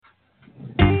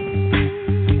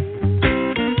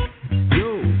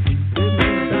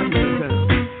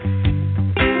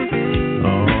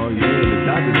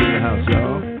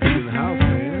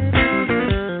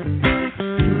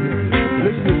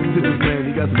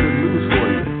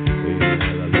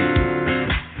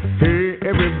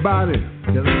Everybody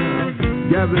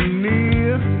gather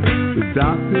near. The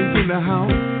doctor's in the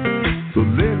house, so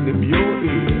lend him your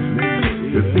ear.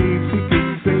 The things he can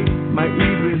say might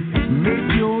even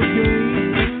make your day.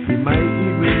 He might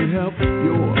even help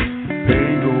your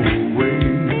pain go away.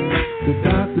 The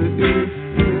doctor is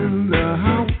in the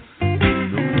house.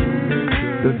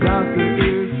 The doctor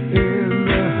is in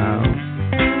the house.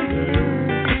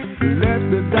 Let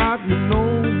the doctor know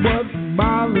what's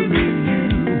bothering you.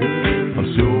 I'm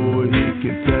sure he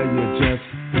can tell you just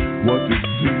what to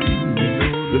do.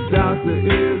 The doctor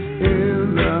is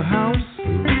in the house.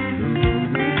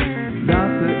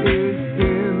 Doctor is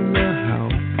in the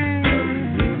house.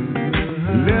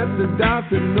 Let the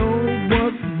doctor know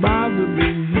what's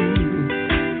bothering you.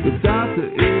 The doctor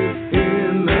is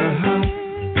in the house.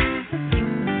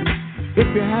 If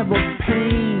you have a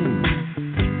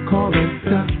pain, call the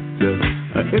doctor.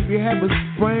 If you have a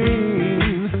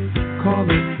sprain, call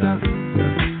the doctor.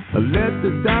 Let the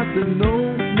doctor know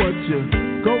what you're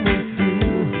going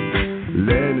through.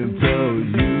 Let him tell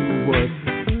you what's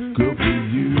good for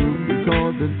you.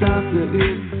 Because the doctor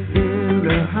is in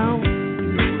the house.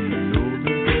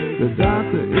 The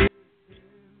doctor is.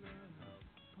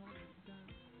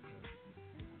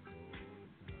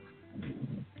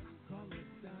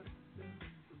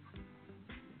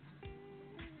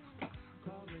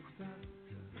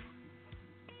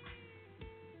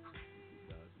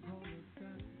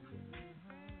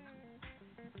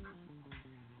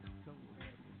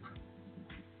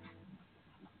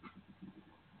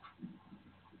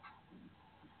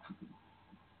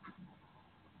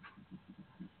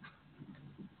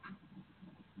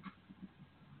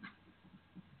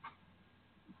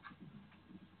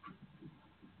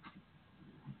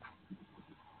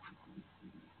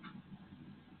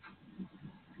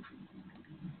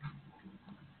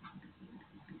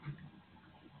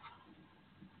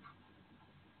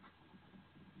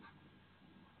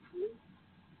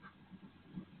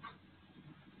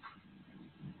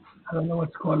 I don't know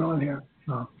what's going on here.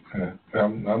 Oh.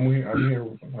 I'm here.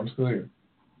 I'm still here.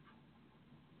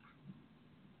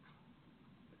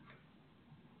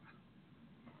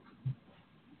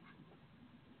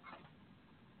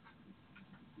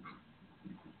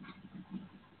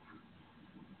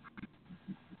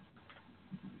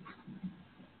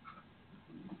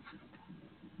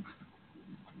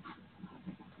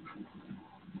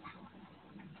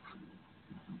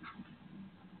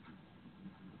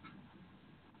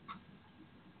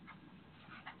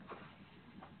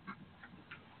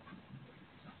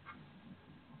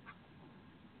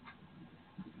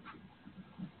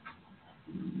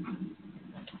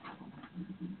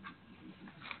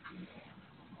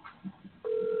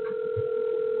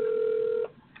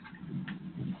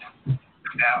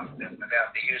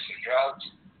 About the use of drugs.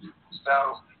 So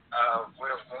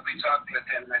we'll be talking with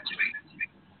him next week.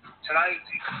 Tonight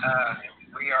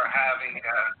we are having.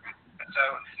 So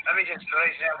let me just let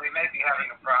you know we may be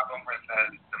having a problem with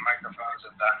the microphones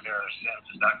of Dr. Sims,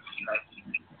 Dr. Smith.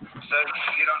 So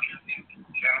you don't hear me,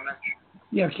 gentlemen?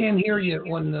 Yeah, I can't hear you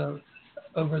on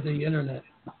over the internet.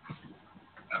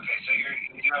 Okay, so you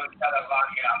gotta log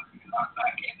out, log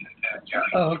back in, Jerry.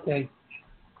 Oh, okay.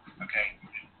 Okay.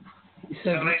 So,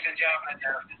 ladies and gentlemen,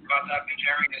 about Dr.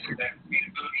 Jerry, this is the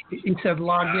he said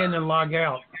log in and log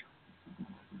out.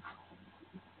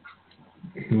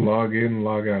 Log in,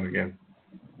 log out again.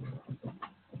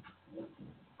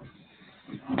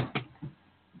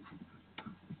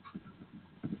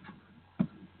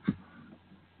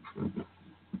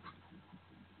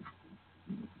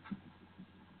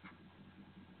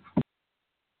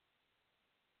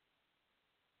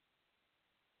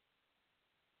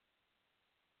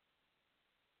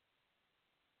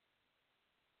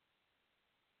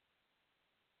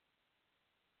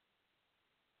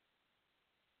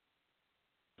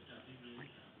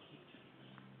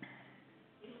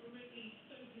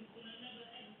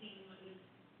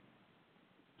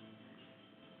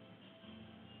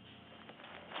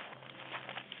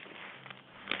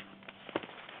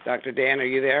 Dr. Dan, are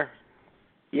you there?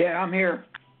 Yeah, I'm here.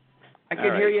 I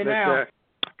can hear you now.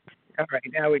 All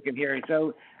right, now we can hear you.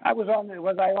 So was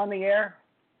I on the air?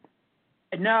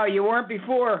 No, you weren't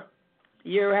before.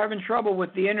 You're having trouble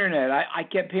with the internet. I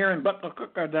kept hearing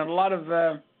a lot of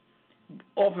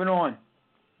off and on.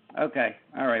 Okay,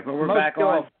 all right, but we're back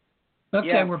on. Okay,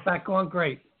 yeah. We're back on.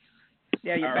 Great.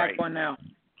 Yeah, you're back on now.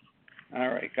 All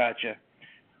right, gotcha.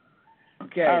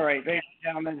 Okay. All right, ladies and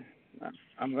gentlemen,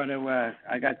 I'm going to.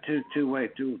 I got two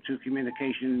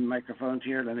communication microphones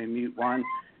here. Let me mute one.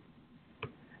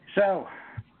 So,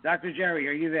 Dr. Jerry,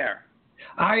 are you there?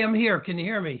 I am here. Can you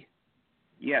hear me?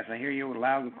 Yes, I hear you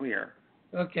loud and clear.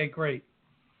 Okay, great.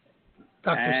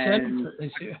 Dr. Sims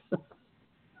is here.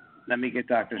 Let me get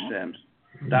Dr. Sims.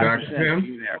 Dr. Sims, Sims?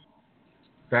 you there?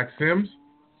 Dr. Sims?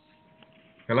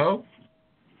 Hello?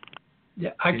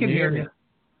 Yeah, I can hear you.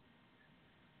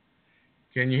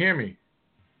 Can you hear me?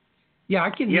 Yeah, I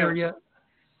can hear you.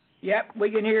 Yep,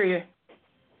 we can hear you.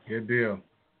 Good deal.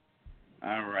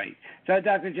 All right. So,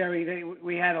 Dr. Jerry,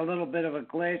 we had a little bit of a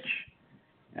glitch,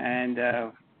 and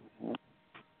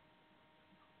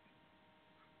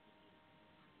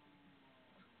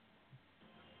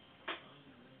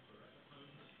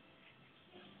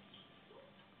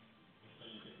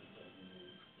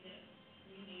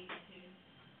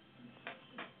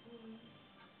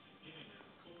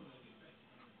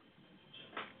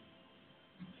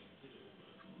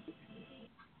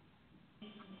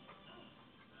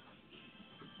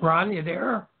Ron, you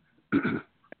there?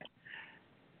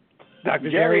 Dr.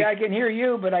 Jerry, I can hear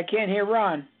you, but I can't hear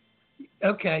Ron.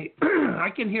 Okay, I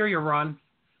can hear you, Ron.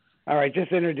 All right,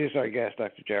 just introduce our guest,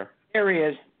 Dr. Jerry. There he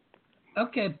is.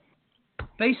 Okay,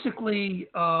 basically,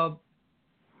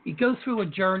 you go through a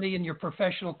journey in your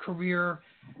professional career,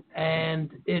 and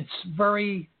it's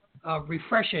very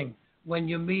refreshing when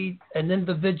you meet an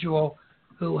individual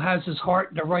who has his heart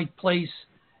in the right place.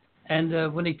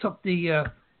 And when he took the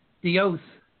oath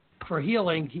for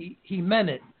healing, he meant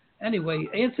it. Anyway,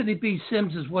 Anthony B.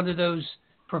 Sims is one of those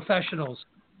professionals.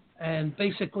 And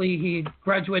basically, he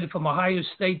graduated from Ohio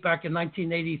State back in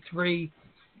 1983.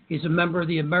 He's a member of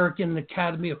the American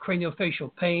Academy of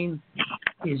Craniofacial Pain.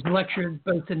 He's lectured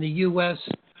both in the U.S.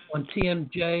 on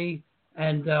TMJ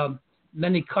and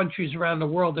many countries around the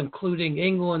world, including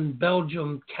England,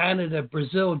 Belgium, Canada,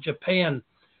 Brazil, Japan.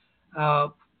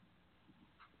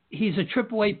 He's a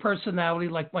AAA personality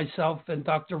like myself and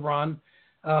Dr. Ron.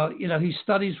 He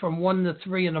studies from 1 to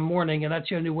 3 in the morning, and that's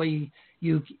the only way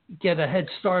you get a head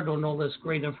start on all this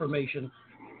great information.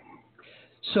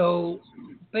 So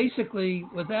basically,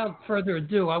 without further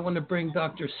ado, I want to bring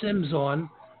Dr. Sims on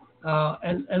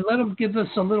and let him give us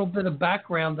a little bit of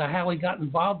background to how he got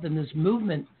involved in this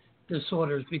movement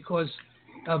disorders, because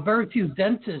very few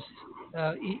dentists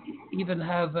even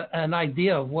have an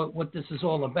idea of what this is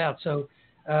all about. So,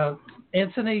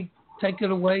 Anthony, take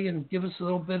it away and give us a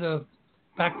little bit of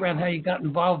background how you got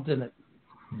involved in it.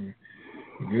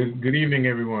 Good evening,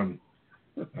 everyone.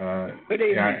 Good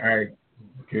evening.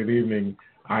 Good evening.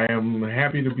 I am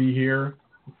happy to be here,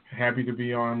 happy to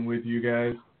be on with you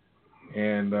guys,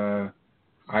 and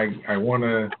I want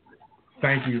to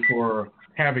thank you for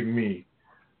having me.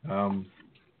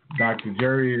 Dr.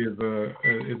 Jerry is a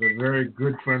very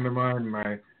good friend of mine,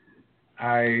 and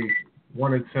I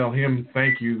want to tell him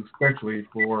thank you especially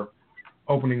for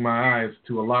opening my eyes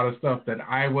to a lot of stuff that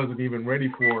I wasn't even ready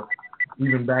for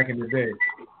even back in the day.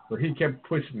 But he kept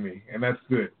pushing me, and that's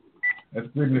good. That's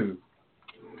good news.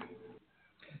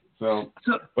 So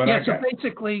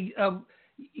basically,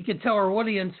 you can tell our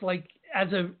audience, like,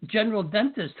 as a general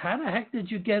dentist, how the heck did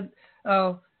you get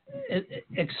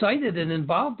excited and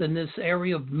involved in this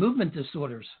area of movement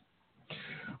disorders?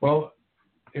 Well,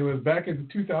 it was back in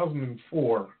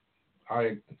 2004.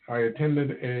 I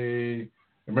attended a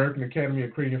American Academy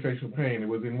of Craniofacial Pain. It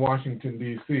was in Washington,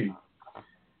 D.C.,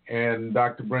 and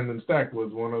Dr. Brendan Stack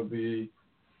was one of the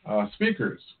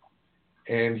speakers,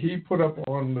 and he put up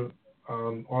on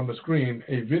the screen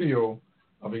a video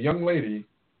of a young lady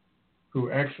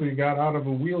who actually got out of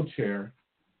a wheelchair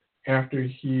after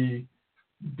he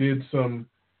did some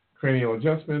cranial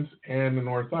adjustments and an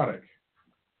orthotic.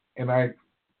 And I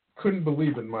couldn't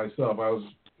believe it myself. I was,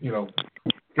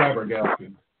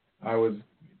 flabbergasted. I was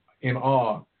in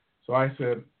awe. So I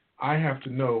said, I have to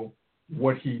know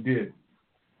what he did.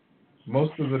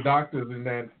 Most of the doctors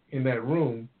in that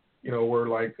room, were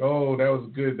like, oh, that was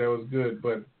good.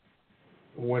 But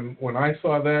when I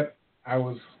saw that, I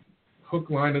was hook,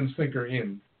 line, and sinker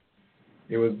in.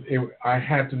 I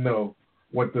had to know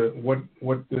what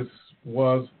this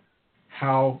was,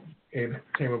 how it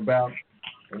came about,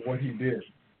 and what he did.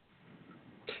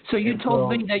 So you told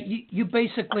me that you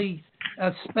basically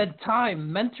spent time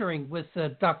mentoring with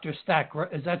Dr. Stack.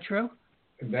 Is that true?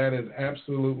 That is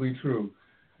absolutely true.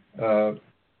 After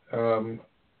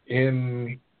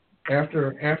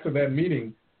that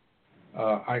meeting,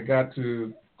 I got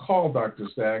to call Dr.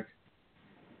 Stack,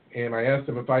 and I asked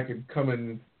him if I could come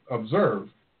and observe,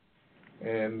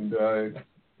 and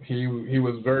he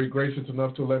was very gracious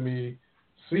enough to let me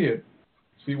see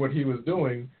what he was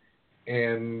doing,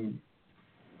 and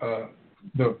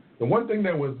the one thing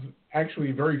that was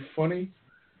actually very funny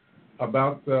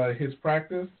about his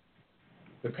practice,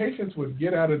 the patients would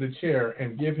get out of the chair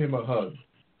and give him a hug.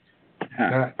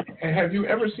 Now, have you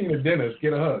ever seen a dentist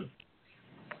get a hug?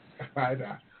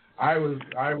 I was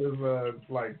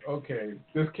like, okay,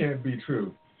 this can't be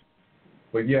true.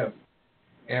 But yes,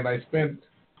 and I spent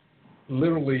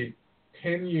literally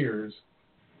 10 years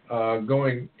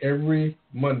going every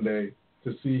Monday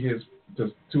to see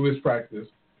to his practice,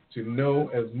 to know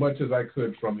as much as I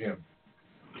could from him.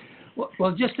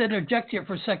 Well, just to interject here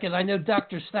for a second, I know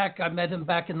Dr. Stack. I met him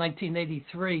back in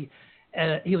 1983.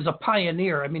 He was a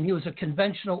pioneer. I mean, he was a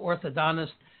conventional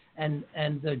orthodontist and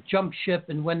jumped ship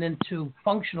and went into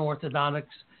functional orthodontics.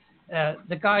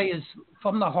 The guy is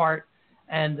from the heart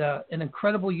and an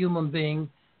incredible human being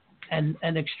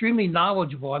and extremely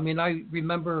knowledgeable. I mean, I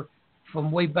remember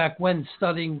from way back when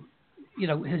studying,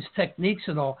 his techniques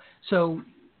and all. So,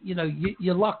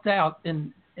 you lucked out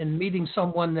in meeting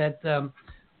someone that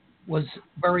was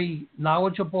very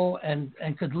knowledgeable and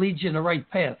could lead you in the right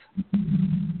path.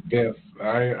 Yes,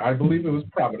 I believe it was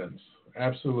providence.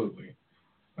 Absolutely.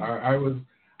 I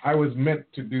was meant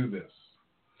to do this.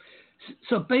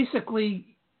 So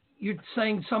basically, you're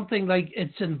saying something like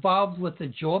it's involved with the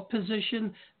jaw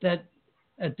position that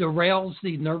derails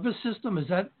the nervous system. Is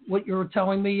that what you were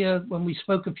telling me when we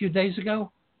spoke a few days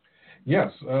ago?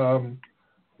 Yes.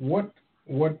 What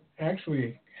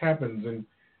actually happens in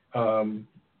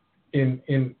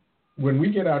when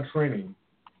we get our training,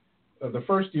 the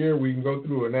first year we can go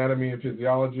through anatomy and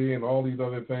physiology and all these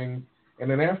other things, and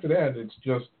then after that it's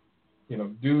just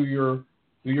do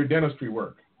your dentistry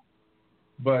work.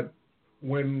 But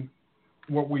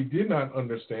what we did not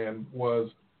understand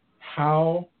was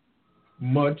how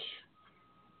much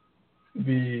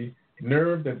the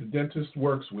nerve that the dentist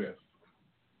works with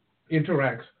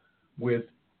interacts with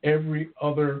every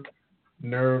other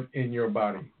nerve in your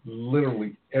body,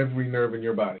 literally every nerve in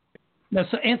your body. Now,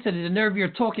 so Anthony, the nerve you're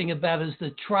talking about is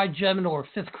the trigeminal or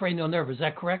fifth cranial nerve. Is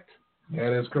that correct?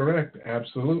 That is correct,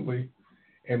 absolutely.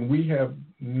 And we have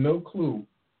no clue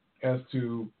as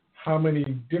to how many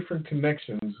different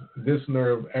connections this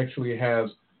nerve actually has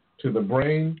to the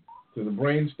brain, to the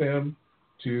brainstem,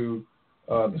 to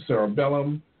the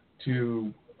cerebellum,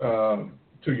 to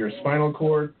your spinal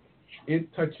cord.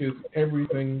 It touches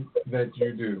everything that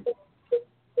you do.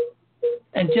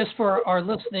 And just for our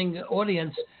listening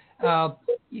audience,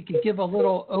 you can give a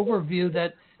little overview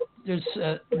that there's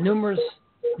numerous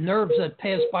nerves that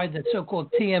pass by the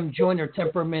so-called TM joint or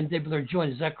temporomandibular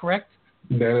joint. Is that correct?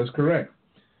 That is correct.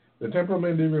 The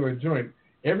temporomandibular joint,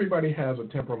 everybody has a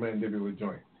temporomandibular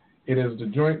joint. It is the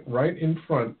joint right in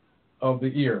front of the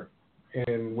ear.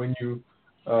 And when you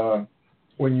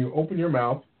open your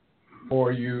mouth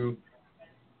or you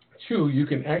chew, you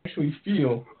can actually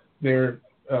feel there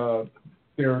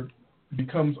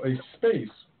becomes a space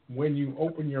when you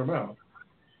open your mouth,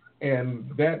 and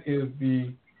that is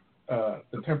the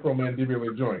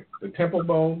temporomandibular joint. The temple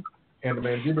bone and the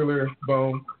mandibular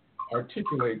bone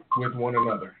articulate with one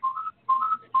another.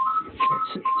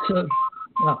 So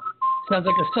sounds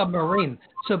like a submarine.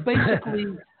 So basically,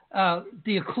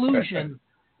 the occlusion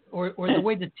or the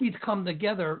way the teeth come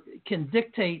together can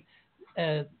dictate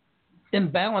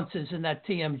imbalances in that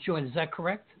TM joint. Is that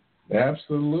correct?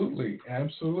 Absolutely.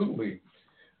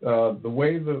 The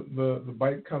way the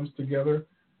bite comes together,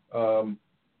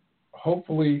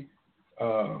 hopefully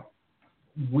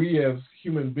we as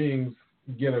human beings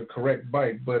get a correct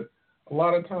bite, but a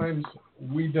lot of times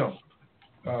we don't.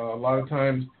 A lot of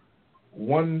times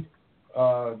one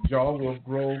jaw will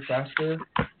grow faster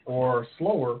or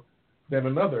slower than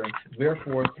another,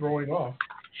 therefore throwing off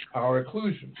our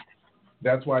occlusion.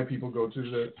 That's why people go to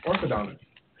the orthodontist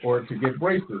or to get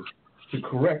braces to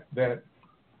correct that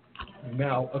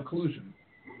malocclusion.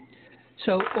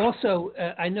 So also,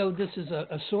 I know this is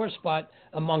a sore spot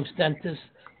amongst dentists,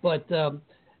 but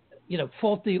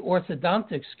faulty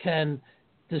orthodontics can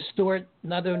distort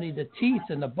not only the teeth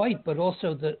and the bite, but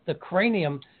also the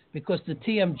cranium, because the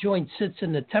TM joint sits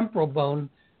in the temporal bone,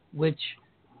 which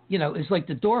is like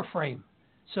the door frame.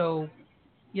 So,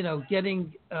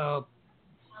 getting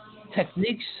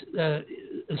techniques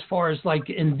as far as like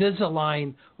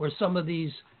Invisalign or some of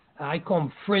these, I call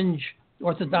them fringe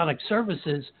orthodontic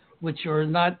services, which are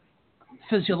not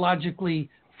physiologically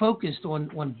focused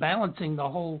on balancing the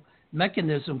whole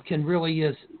mechanism, can really,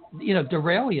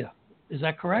 derail you. Is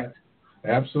that correct?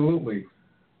 Absolutely.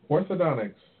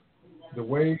 Orthodontics, the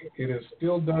way it is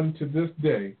still done to this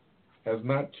day, has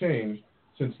not changed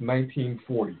since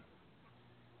 1940.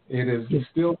 It is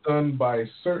still done by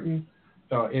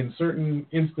in certain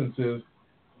instances,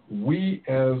 we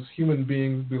as human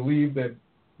beings believe that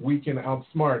we can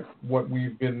outsmart what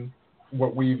we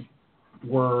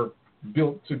were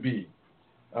built to be.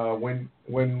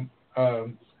 When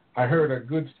I heard a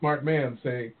good smart man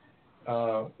say,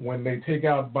 when they take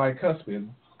out bicuspid,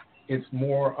 it's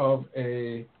more of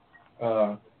a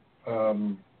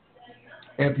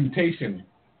amputation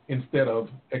instead of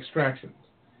extractions.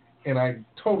 And I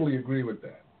totally agree with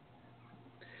that.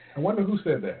 I wonder who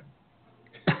said that.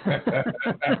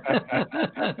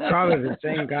 Probably the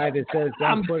same guy that says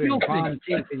don't put guilty. palm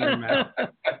teeth in your mouth.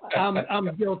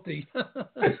 I'm guilty.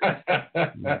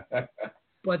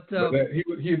 But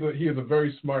he is a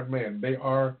very smart man. They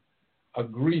are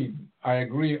agreed. I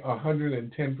agree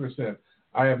 110%.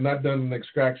 I have not done an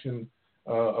extraction,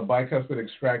 a bicuspid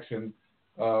extraction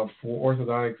for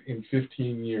orthodontics in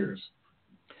 15 years.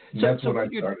 That's when I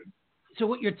started. So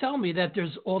what you're telling me that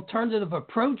there's alternative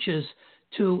approaches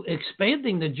to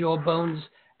expanding the jaw bones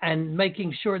and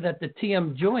making sure that the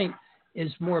TM joint is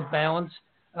more balanced,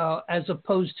 as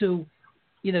opposed to,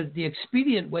 the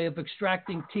expedient way of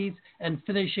extracting teeth and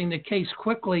finishing the case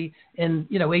quickly in,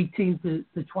 18 to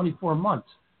 24 months.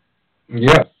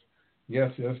 Yes,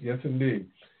 indeed.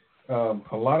 A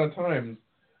lot of times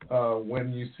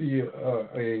when you see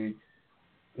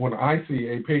when I see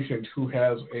a patient who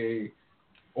has a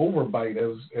overbite,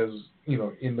 as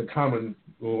in the common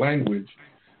language,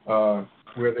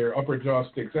 where their upper jaw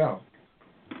sticks out,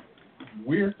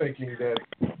 we're thinking that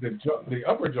the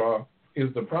upper jaw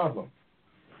is the problem.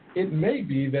 It may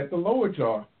be that the lower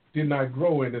jaw did not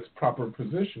grow in its proper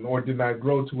position or did not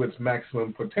grow to its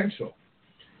maximum potential.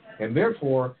 And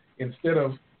therefore, instead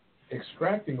of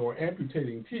extracting or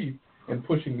amputating teeth and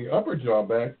pushing the upper jaw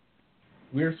back,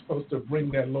 we're supposed to bring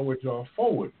that lower jaw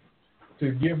forward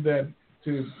to give that,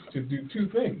 to do two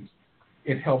things.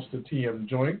 It helps the TM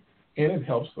joint and it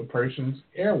helps the person's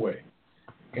airway.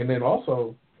 And then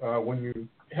also, when you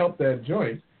help that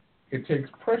joint, it takes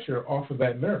pressure off of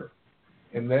that nerve.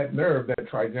 And that nerve, that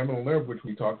trigeminal nerve, which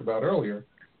we talked about earlier,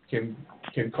 can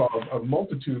cause a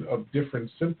multitude of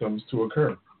different symptoms to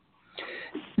occur.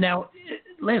 Now,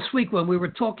 last week when we were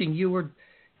talking, you were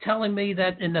telling me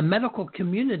that in the medical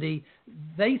community,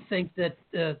 they think that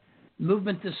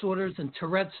movement disorders and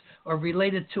Tourette's are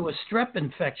related to a strep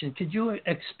infection. Could you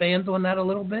expand on that a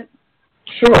little bit?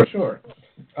 Sure.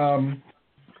 I'll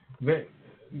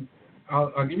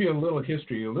give you a little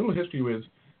history. A little history was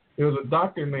there was a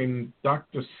doctor named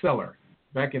Dr. Seller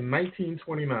back in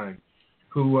 1929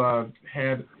 who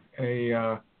had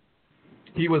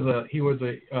he was a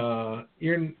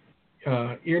ear,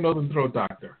 nose, and throat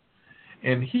doctor,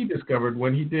 and he discovered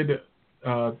when he did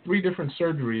 3 different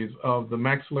surgeries of the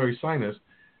maxillary sinus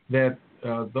that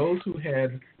those who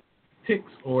had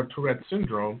tics or Tourette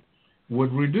syndrome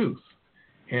would reduce,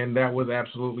 and that was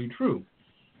absolutely true.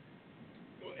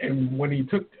 And when he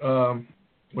took a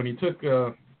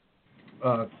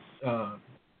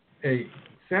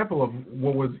sample of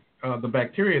what was the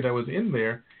bacteria that was in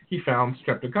there, he found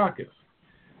Streptococcus.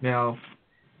 Now,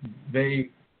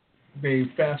 they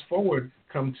fast forward,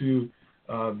 come to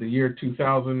the year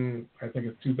 2000, I think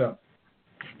it's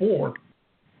 2004.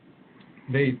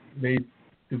 They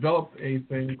developed a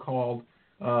thing called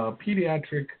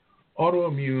pediatric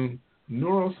autoimmune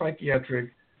neuropsychiatric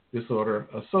disorder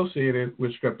associated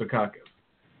with Streptococcus.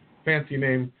 Fancy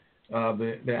name,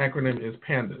 the acronym is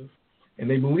PANDAS. And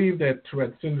they believe that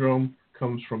Tourette syndrome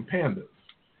comes from PANDAS,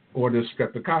 or the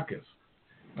Streptococcus,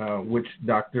 which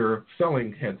Dr.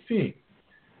 Selling had seen.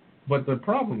 But the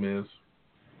problem is,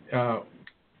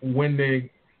 when they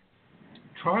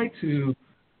try to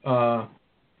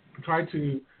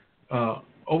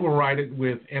override it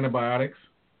with antibiotics,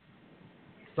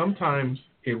 sometimes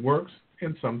it works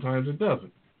and sometimes it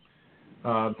doesn't.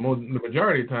 The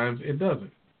majority of times it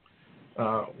doesn't.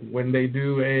 When they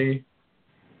do a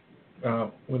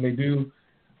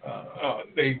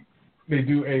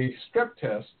strep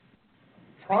test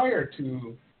prior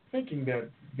to thinking that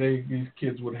these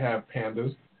kids would have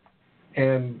PANDAS,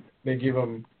 and they give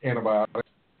them antibiotics,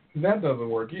 that doesn't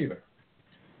work either.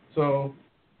 So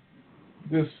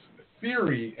this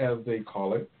theory, as they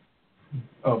call it,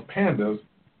 of PANDAS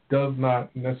does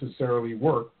not necessarily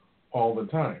work all the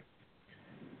time.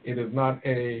 It is not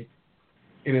a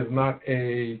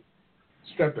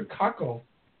streptococcal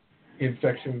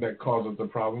infection that causes the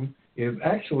problem. It is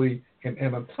actually an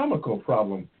anatomical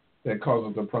problem that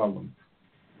causes the problem.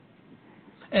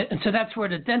 And so that's where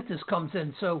the dentist comes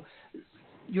in. So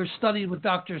your study with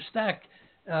Dr. Stack,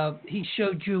 he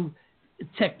showed you a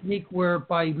technique where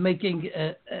by making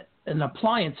an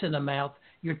appliance in the mouth,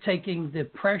 you're taking the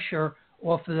pressure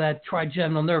off of that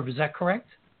trigeminal nerve. Is that correct?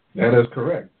 That is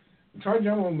correct. The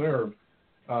trigeminal nerve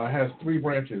has 3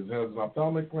 branches. It has an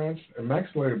ophthalmic branch, a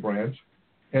maxillary branch,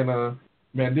 and a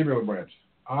mandibular branch.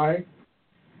 Eye,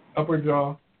 upper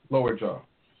jaw, lower jaw.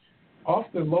 Off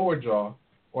the lower jaw,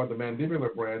 or the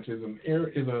mandibular branch, is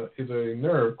a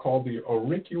nerve called the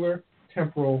auricular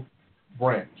temporal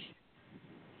branch.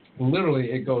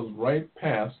 Literally, it goes right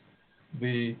past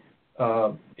the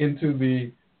into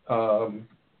the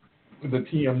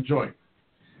TM joint.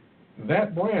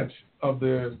 That branch of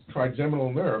the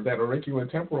trigeminal nerve, that auricular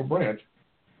temporal branch,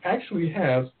 actually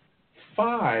has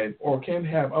 5 or can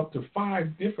have up to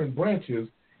 5 different branches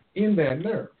in that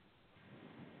nerve.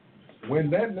 When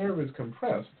that nerve is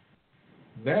compressed,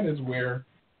 that is where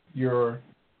your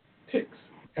tics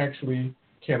actually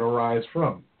can arise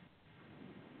from.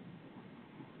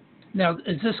 Now,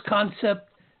 is this concept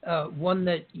one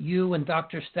that you and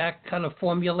Dr. Stack kind of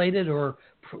formulated, or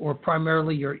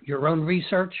primarily your own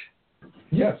research?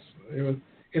 Yes,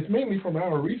 it's mainly from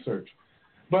our research,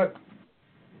 but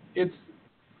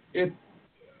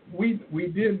we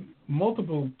did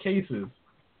multiple cases,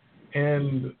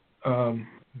 and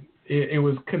it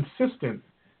was consistent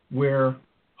where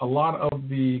a lot of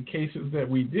the cases that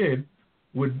we did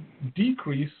would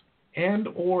decrease and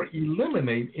or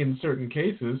eliminate, in certain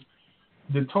cases,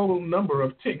 the total number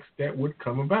of tics that would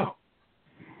come about.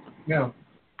 Now,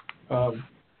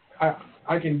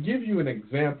 I can give you an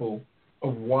example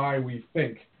of why we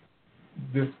think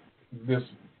this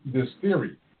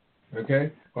theory,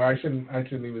 okay? Or I shouldn't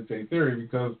even say theory,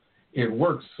 because it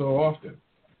works so often.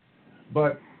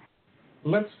 But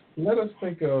let us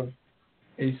think of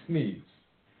a sneeze,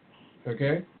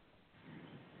 okay?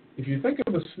 If you think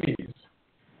of a sneeze,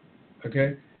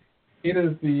 okay, it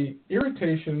is the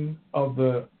irritation of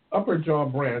the upper jaw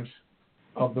branch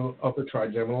of the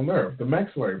trigeminal nerve, the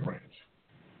maxillary branch,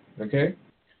 okay?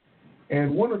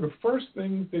 And one of the first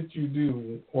things that you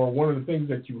do, or one of the things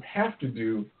that you have to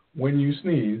do when you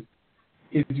sneeze,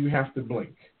 is you have to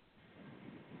blink.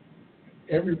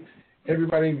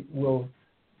 Everybody will,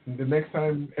 the next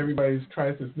time everybody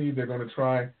tries to sneeze, they're going to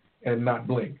try and not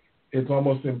blink. It's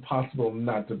almost impossible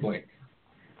not to blink,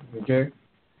 okay?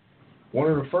 One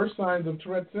of the first signs of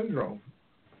Tourette syndrome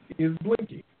is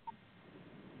blinking.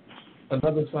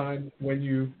 Another sign, when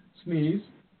you sneeze,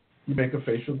 you make a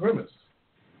facial grimace.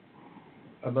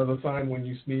 Another sign, when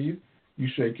you sneeze, you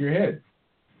shake your head.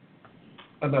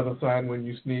 Another sign, when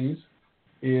you sneeze,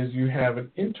 is you have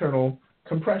an internal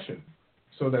compression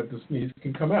so that the sneeze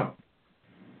can come out.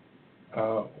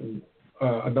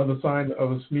 Another sign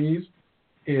of a sneeze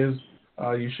is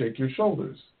you shake your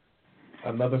shoulders.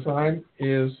 Another sign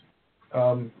is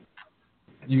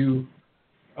you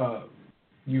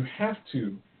have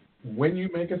to, when you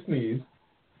make a sneeze,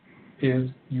 is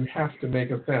you have to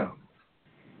make a sound.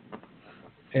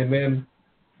 And then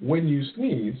when you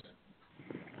sneeze,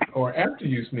 or after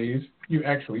you sneeze, you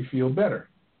actually feel better.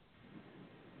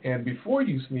 And before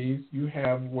you sneeze, you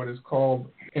have what is called,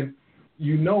 and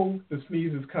you know the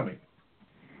sneeze is coming.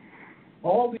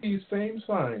 All these same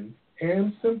signs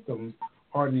and symptoms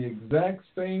are the exact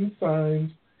same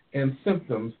signs and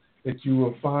symptoms that you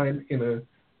will find in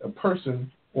a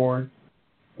person or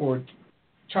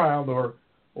child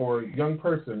or young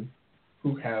person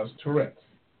who has Tourette's.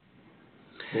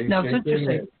 Now, it's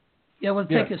interesting. Yeah, we'll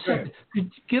take a second.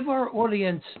 Could you give our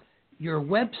audience your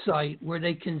website where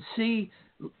they can see,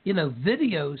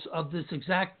 videos of this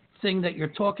exact thing that you're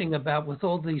talking about with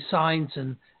all these signs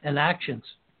and actions?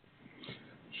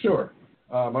 Sure.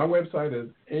 My website is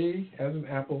A as in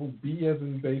Apple, B as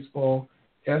in baseball,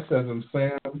 S as in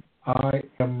Sam, I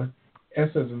am S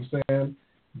as in Sam,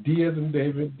 D as in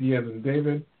David, D as in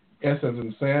David, S as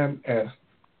in Sam at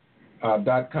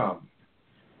 .com.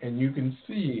 And you can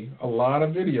see a lot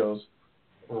of videos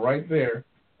right there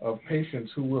of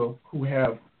patients who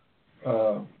have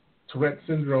Tourette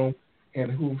syndrome,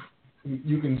 and who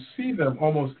you can see them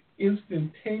almost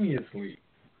instantaneously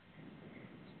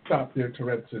stop their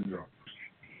Tourette syndrome.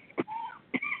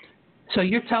 So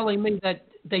you're telling me that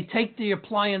they take the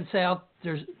appliance out,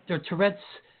 their Tourette's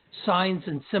signs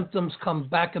and symptoms come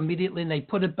back immediately, and they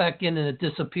put it back in and it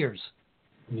disappears?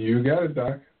 You got it,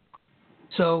 Doc.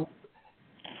 So,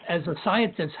 as a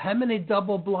scientist, how many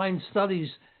double-blind studies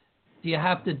do you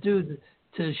have to do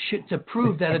to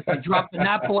prove that if you drop an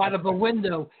apple out of a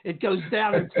window, it goes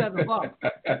down instead of up?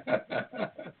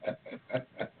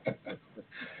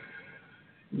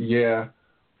 Yeah,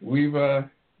 we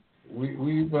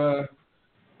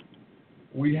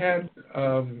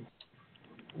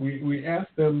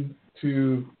asked them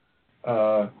to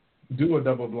do a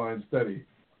double-blind study.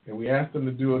 And we asked them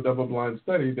to do a double-blind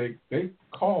study. They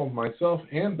called myself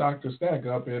and Dr. Stack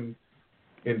up in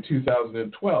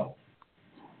 2012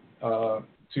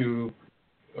 to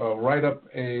write up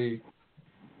a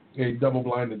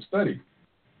double-blinded study.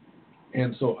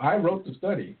 And so I wrote the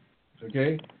study,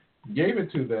 okay, gave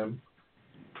it to them,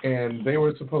 and they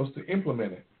were supposed to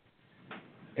implement it.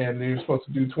 And they were supposed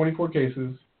to do 24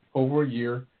 cases over a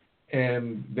year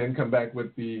and then come back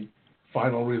with the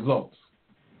final results.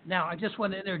 Now, I just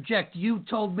want to interject. You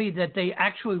told me that they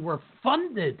actually were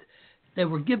funded. They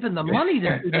were given the money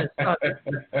to do this study,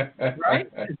 right?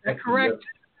 Is that correct?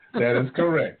 Yes, that is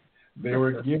correct. They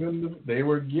were given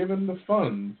the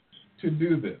funds to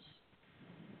do this.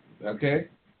 Okay,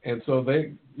 and so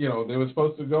they were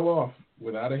supposed to go off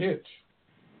without a hitch.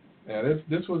 Now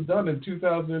this was done in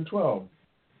 2012.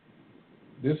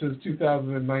 This is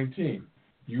 2019.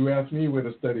 You asked me where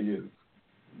the study is.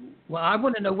 Well, I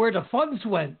want to know where the funds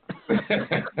went.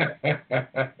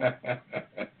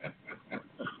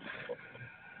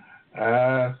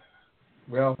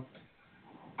 Well,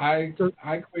 I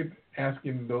quit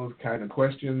asking those kind of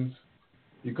questions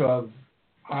because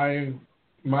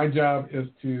my job is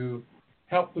to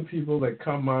help the people that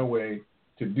come my way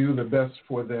to do the best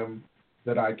for them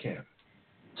that I can.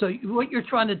 So what you're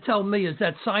trying to tell me is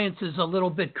that science is a little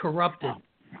bit corrupted.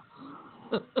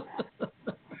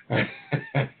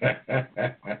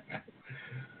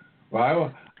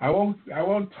 Well, I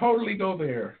won't totally go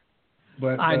there,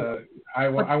 but I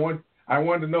want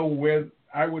to know where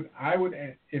I would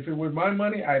if it was my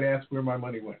money, I'd ask where my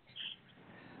money went.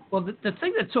 Well, the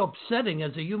thing that's so upsetting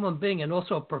as a human being and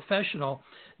also a professional,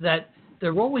 that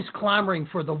they're always clamoring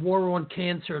for the war on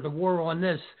cancer, the war on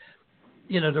this,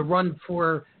 to run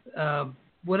for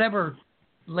whatever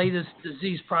latest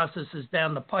disease process is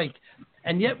down the pike.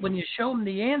 And yet when you show them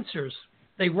the answers,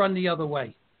 they run the other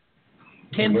way.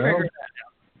 Can't figure that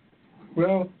out.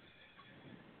 Well,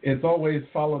 it's always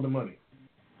follow the money.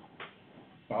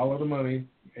 Follow the money,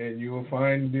 and you will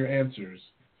find your answers.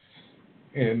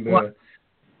 And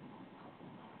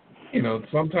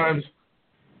sometimes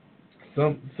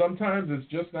it's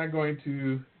just not going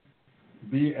to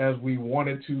be as we want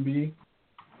it to be.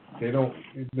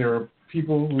 There are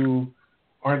people who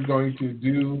aren't going to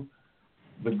do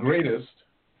the greatest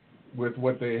with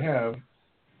what they have,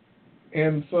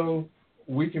 and so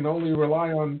we can only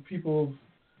rely on people's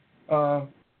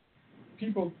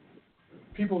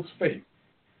faith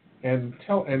and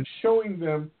showing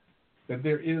them that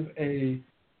there is a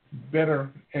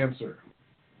better answer.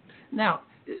 Now,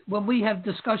 when we have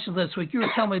discussion this week, you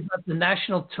were telling me about the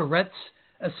National Tourette's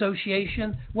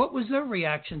Association. What was their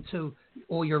reaction to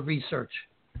all your research?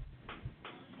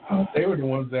 They were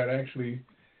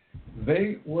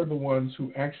the ones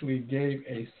who actually gave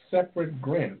a separate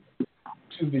grant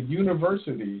to the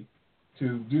university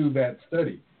to do that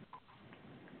study.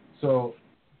 So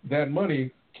that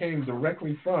money came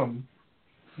directly from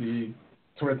the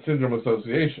Tourette Syndrome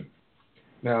Association.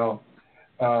 Now,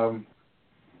 one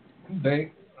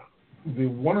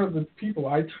of the people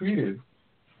I treated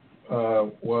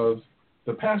was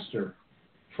the pastor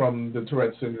from the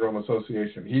Tourette Syndrome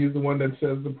Association. He's the one that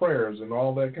says the prayers and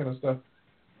all that kind of stuff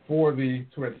for the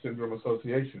Tourette Syndrome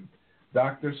Association.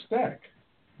 Dr. Stack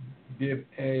did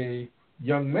a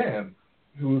young man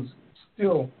who's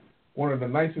still one of the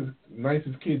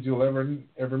nicest kids you'll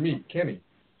ever meet, Kenny.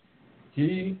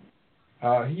 He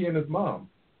and his mom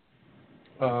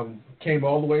came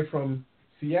all the way from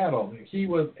Seattle. He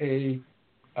was a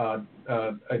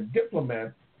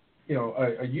diplomat,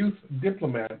 a youth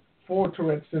diplomat for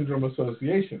Tourette Syndrome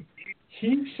Association.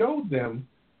 He showed them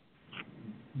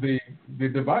the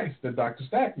device that Dr.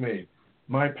 Stack made.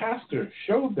 My pastor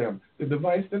showed them the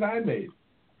device that I made.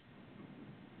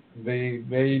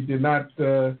 They did not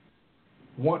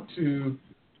want to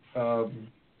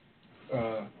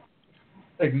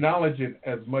acknowledge it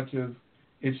as much as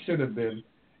it should have been,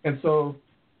 and so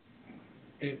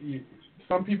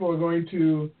some people are going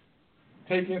to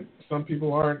take it, some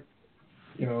people aren't.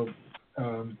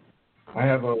 I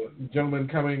have a gentleman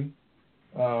coming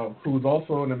who's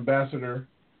also an ambassador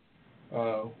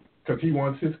because he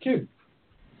wants his kid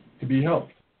to be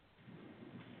helped.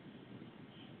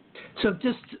 So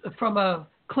just from a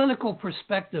clinical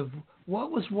perspective,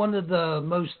 what was one of the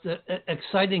most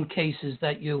exciting cases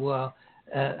that you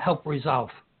helped resolve?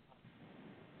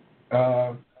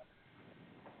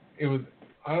 It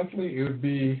would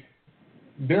be,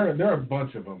 there are a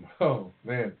bunch of them. Oh,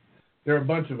 man. There are a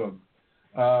bunch of them.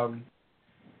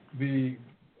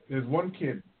 There's one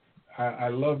kid. I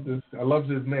love this. I love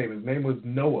his name. His name was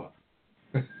Noah.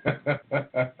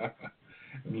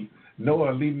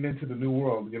 Noah leading into the new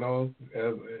world,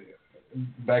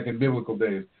 back in biblical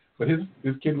days. But his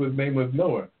name was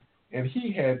Noah, and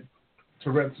he had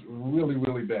Tourette's really,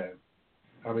 really bad.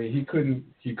 I mean, he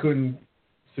couldn't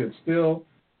sit still,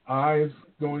 eyes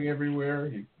going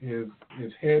everywhere. His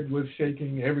head was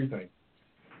shaking, everything.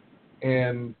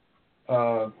 And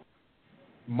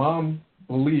Mom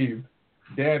believed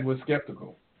Dad was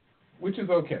skeptical, which is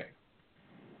okay.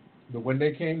 But when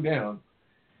they came down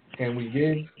and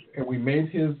we made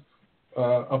his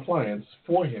appliance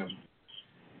for him,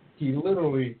 he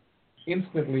literally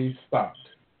instantly stopped.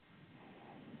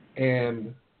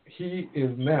 And he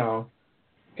is now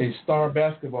a star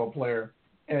basketball player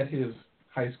at his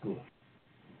high school.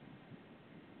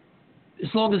 As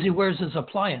long as he wears his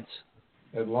appliance.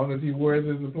 As long as he wears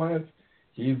his appliance,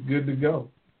 he's good to go.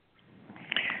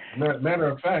 Matter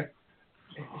of fact,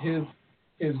 his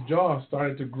jaw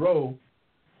started to grow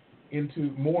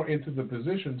into the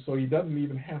position, so he doesn't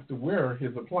even have to wear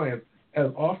his appliance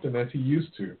as often as he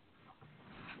used to.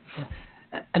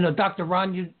 And Dr.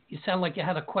 Ron, you sound like you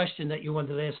had a question that you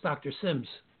wanted to ask Dr. Sims.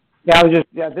 Yeah, this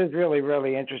is really,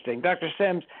 really interesting. Dr.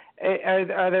 Sims,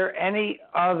 are there any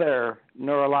other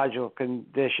neurological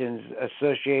conditions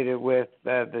associated with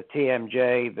the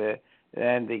TMJ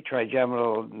and the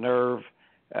trigeminal nerve?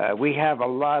 We have a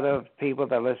lot of people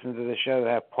that listen to the show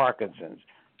that have Parkinson's.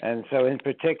 And so in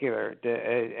particular,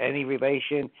 any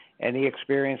relation, any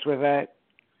experience with that?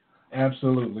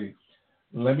 Absolutely.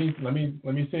 Let me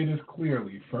say this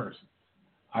clearly first.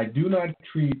 I do not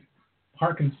treat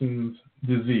Parkinson's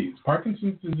disease.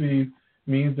 Parkinson's disease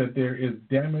means that there is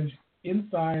damage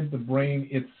inside the brain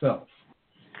itself,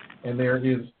 and there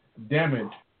is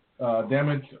damaged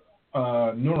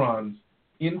neurons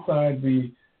inside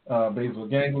the basal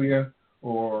ganglia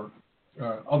or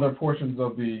other portions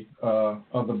of the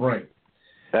brain.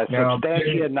 That's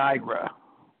substantia nigra.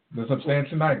 The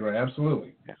substantia nigra,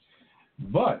 absolutely. Yeah.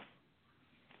 But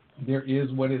there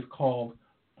is what is called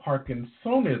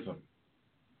Parkinsonism.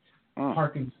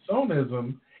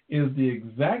 Parkinsonism is the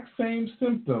exact same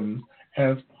symptoms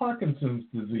as Parkinson's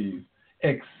disease,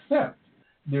 except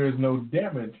there is no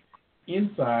damage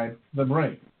inside the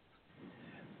brain.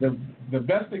 The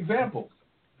best example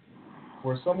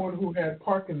for someone who had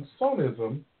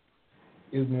Parkinsonism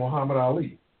is Muhammad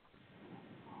Ali.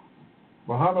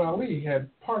 Muhammad Ali had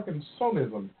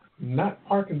Parkinsonism, not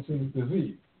Parkinson's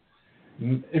disease.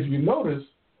 If you notice,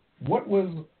 what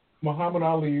was Muhammad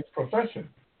Ali's profession?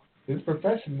 His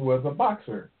profession was a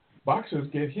boxer. Boxers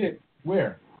get hit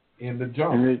where? In the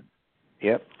jaw.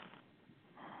 Yep.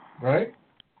 Right?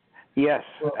 Yes,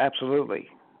 absolutely.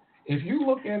 If you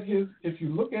look at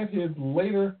his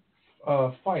later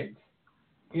fights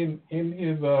in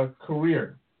his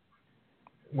career,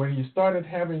 when he started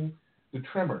having the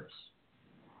tremors,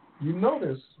 you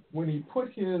notice when he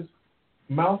put his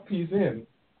mouthpiece in,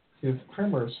 his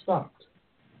tremors stopped.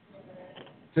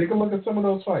 Take a look at some of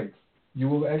those fights. You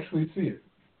will actually see it.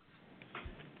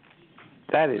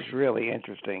 That is really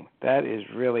interesting.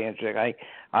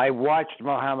 I watched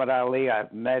Muhammad Ali.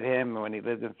 I've met him when he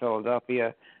lived in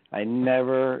Philadelphia. I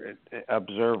never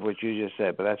observed what you just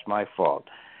said, but that's my fault.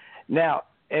 Now,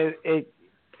 so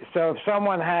if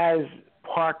someone has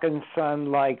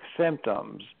Parkinson-like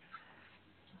symptoms,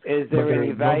 is there an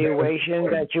evaluation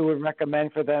that you would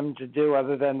recommend for them to do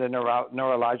other than the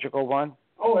neurological one?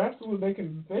 Oh, absolutely.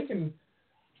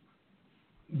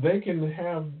 They can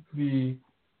have the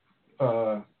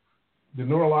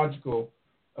neurological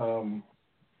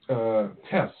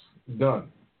tests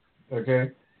done.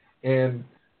 Okay, and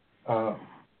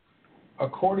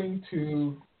according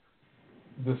to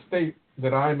the state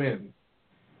that I'm in,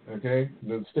 okay,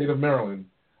 the state of Maryland,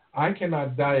 I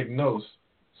cannot diagnose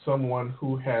someone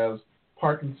who has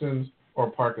Parkinson's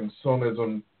or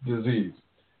Parkinsonism disease.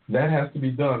 That has to be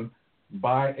done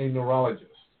by a neurologist.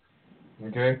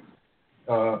 Okay?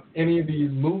 Any of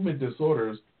these movement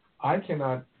disorders, I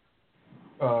cannot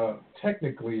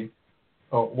technically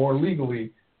or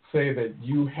legally say that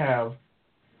you have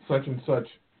such and such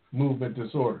movement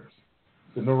disorders.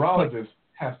 The neurologist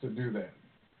has to do that.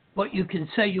 But you can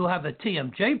say you have a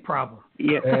TMJ problem.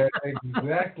 Yeah,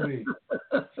 exactly.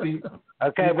 See,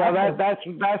 okay, well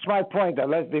that's my point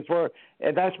though.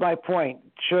 That's my point.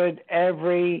 Should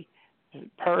every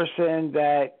person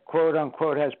that quote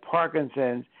unquote has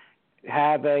Parkinson's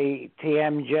have a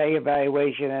TMJ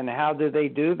evaluation, and how do they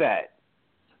do that?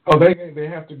 Oh, they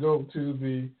have to go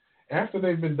to after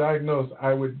they've been diagnosed.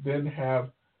 I would then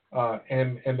have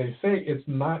and they say it's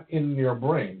not in your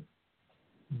brain.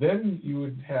 Then you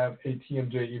would have a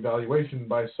TMJ evaluation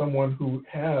by someone who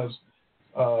has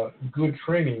good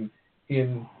training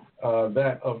in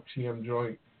that of TM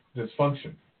joint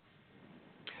dysfunction.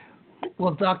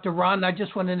 Well, Dr. Ron, I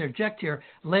just want to interject here.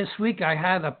 Last week I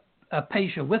had a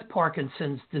patient with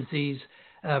Parkinson's disease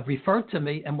referred to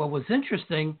me, and what was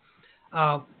interesting,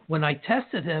 when I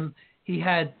tested him, he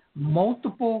had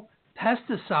multiple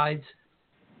pesticides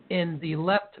in the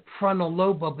left frontal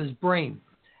lobe of his brain.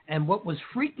 And what was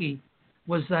freaky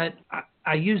was that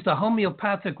I used a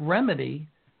homeopathic remedy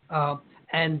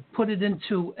and put it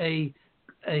into a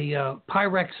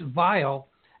Pyrex vial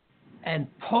and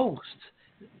pulsed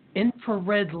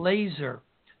infrared laser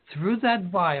through that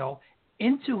vial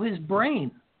into his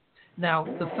brain. Now,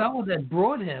 the fellow that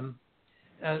brought him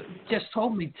just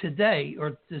told me today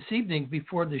or this evening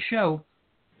before the show,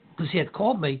 because he had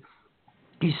called me,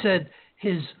 he said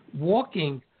his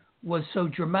walking was so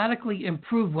dramatically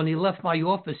improved when he left my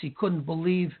office, he couldn't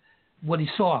believe what he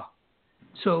saw.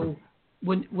 So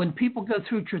when people go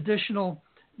through traditional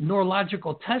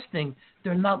neurological testing,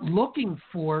 they're not looking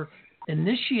for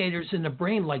initiators in the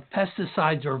brain like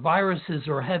pesticides or viruses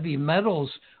or heavy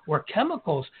metals or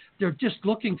chemicals. They're just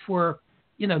looking for,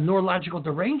 neurological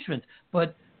derangement.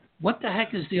 But what the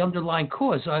heck is the underlying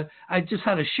cause? I just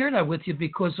had to share that with you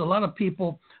because a lot of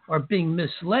people are being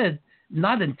misled,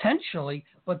 not intentionally,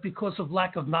 but because of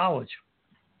lack of knowledge.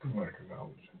 Lack of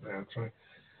knowledge, that's right.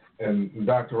 And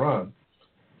Dr. Ron,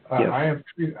 yes.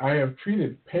 I have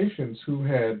treated patients who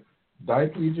had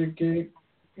diplegic gait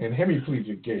and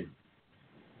hemiplegic gait.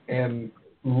 And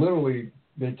literally,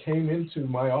 they came into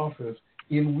my office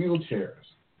in wheelchairs.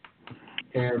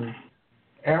 And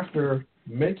after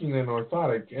making an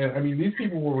orthotic, and I mean, these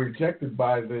people were rejected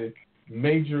by the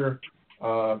major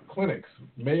clinics,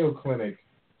 Mayo Clinic,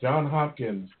 Johns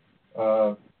Hopkins,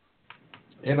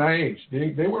 NIH.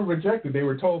 They were rejected. They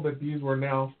were told that these were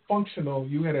now functional.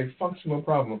 You had a functional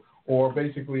problem, or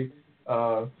basically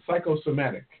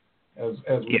psychosomatic, as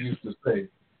we used to say.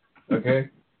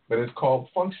 Okay? But it's called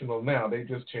functional now. They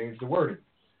just changed the wording.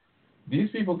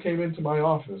 These people came into my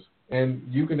office, and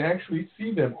you can actually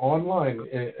see them online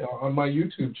on my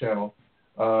YouTube channel.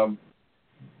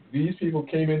 These people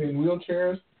came in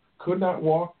wheelchairs, could not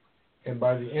walk, and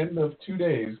by the end of 2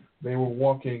 days, they were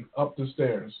walking up the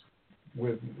stairs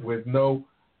with no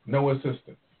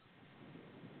assistance.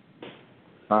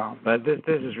 Wow, but this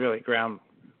is really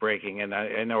groundbreaking, and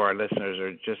I know our listeners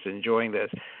are just enjoying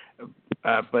this.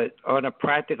 But on a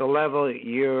practical level,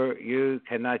 you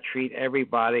cannot treat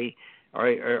everybody.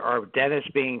 Are dentists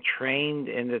being trained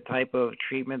in the type of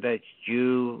treatment that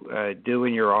you do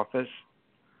in your office?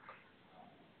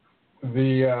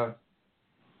 The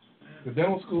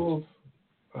dental schools.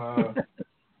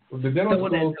 The dental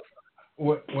schools.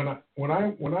 When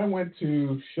I went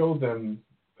to show them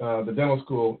the dental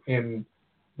school in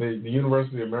the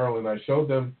University of Maryland, I showed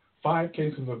them 5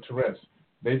 cases of Tourette's.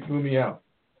 They threw me out.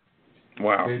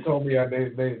 Wow. They told me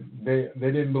they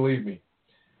didn't believe me.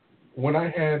 When I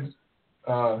had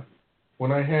a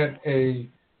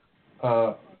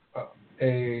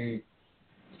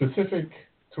specific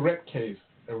Tourette case,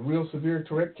 a real severe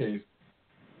Tourette case,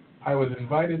 I was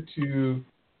invited to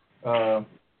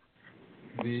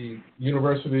the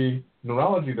university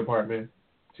neurology department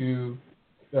to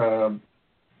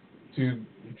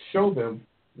show them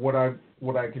what I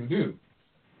can do.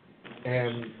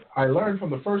 And I learned from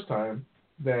the first time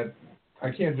that I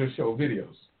can't just show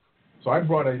videos. So I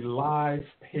brought a live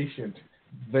patient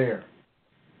there,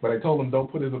 but I told him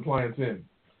don't put his appliance in.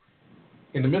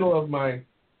 In the middle of my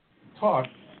talk,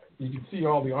 you can see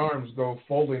all the arms go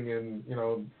folding, and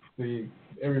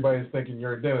everybody's thinking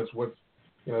you're a dentist. What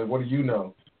do you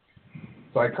know?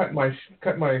 So I cut my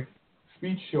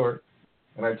speech short,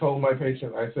 and I told my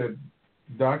patient, I said,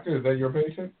 "Doctor, is that your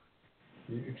patient?"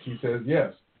 She says,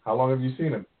 "Yes." "How long have you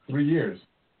seen him?" 3 years.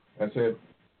 I said,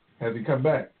 "Has he come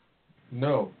back?"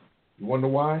 "No." "You wonder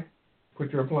why?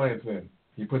 Put your appliance in."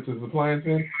 He puts his appliance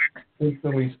in,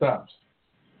 instantly stops.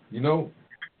 You know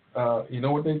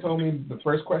what they told me the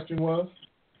first question was?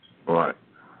 What?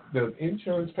 Does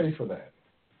insurance pay for that?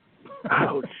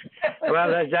 Ouch.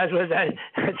 Well, that's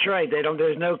right.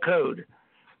 There's no code.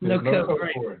 There's no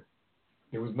code for it.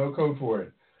 There was no code for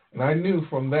it. And I knew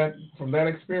from that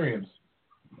experience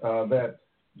that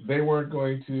they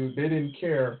didn't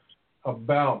care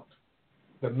about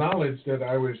the knowledge that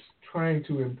I was trying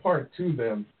to impart to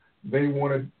them. They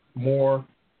wanted more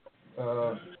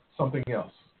something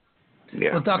else.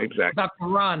 Yeah, well, exactly. Dr.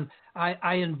 Ron,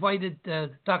 I invited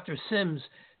Dr. Sims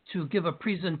to give a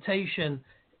presentation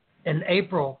in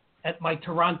April at my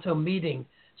Toronto meeting.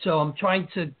 So I'm trying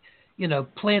to,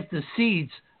 plant the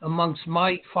seeds amongst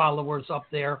my followers up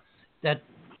there that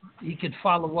he could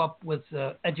follow up with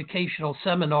educational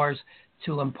seminars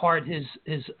to impart his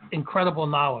incredible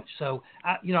knowledge. So,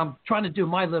 I'm trying to do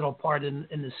my little part in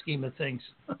the scheme of things.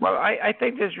 Well, I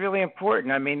think that's really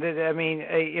important.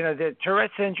 The Tourette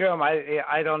syndrome.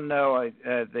 I don't know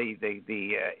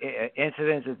the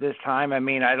incidence at this time.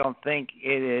 I don't think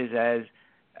it is as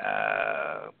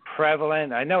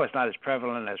prevalent. I know it's not as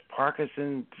prevalent as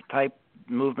Parkinson's type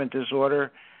movement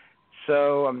disorder.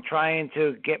 So I'm trying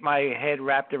to get my head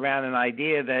wrapped around an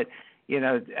idea that,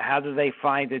 how do they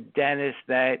find a dentist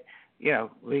that, you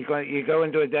go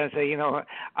into a dentist and say,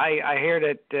 I hear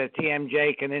that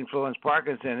TMJ can influence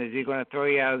Parkinson. Is he going to throw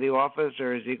you out of the office,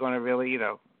 or is he going to really,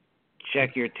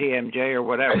 check your TMJ or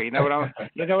whatever? You know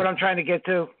what I'm trying to get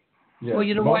to? Yeah. Well,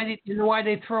 you know why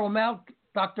they throw them out,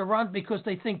 Dr. Ron? Because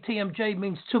they think TMJ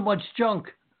means too much junk.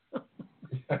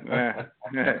 Like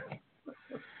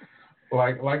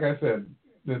I said,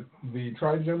 the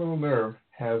trigeminal nerve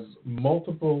has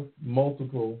multiple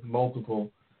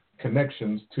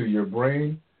connections to your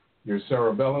brain, your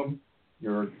cerebellum,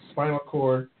 your spinal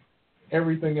cord,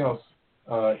 everything else.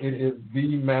 It is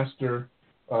the master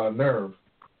nerve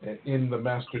in the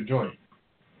master joint.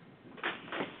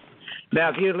 Now,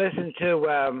 if you listen to,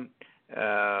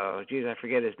 I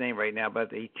forget his name right now,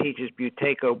 but he teaches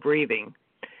Buteyko breathing.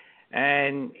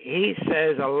 And he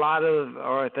says a lot of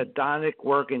orthodontic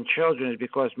work in children is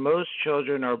because most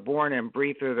children are born and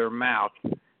breathe through their mouth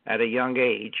at a young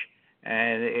age,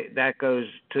 and that goes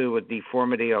to a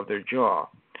deformity of their jaw.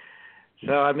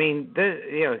 So, I mean,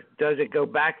 does it go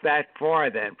back that far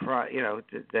then,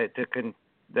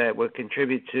 that would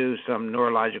contribute to some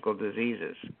neurological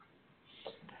diseases?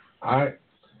 I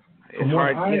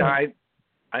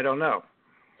don't know.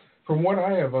 From what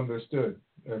I have understood,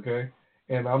 okay,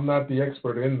 and I'm not the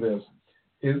expert in this,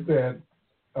 is that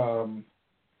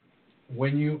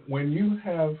when you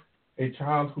have a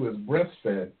child who is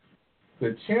breastfed,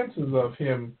 the chances of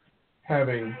him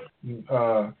having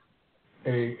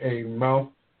a mouth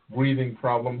breathing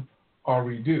problem are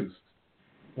reduced.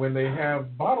 When they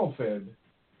have bottle fed,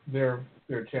 their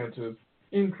chances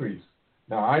increase.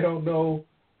 Now, I don't know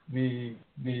the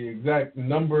exact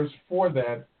numbers for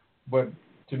that, but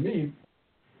to me,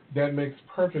 that makes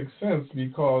perfect sense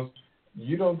because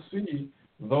you don't see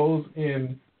those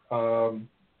in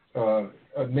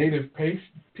native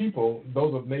people,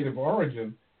 those of native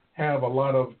origin, have a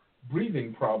lot of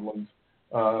breathing problems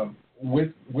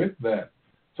with that.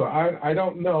 So I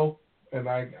don't know, and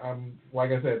I'm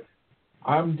like I said,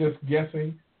 I'm just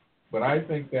guessing, but I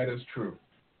think that is true.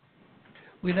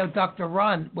 We know, Dr.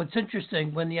 Ron, what's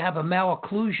interesting, when you have a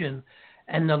malocclusion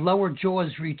and the lower jaw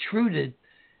is retruded,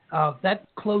 that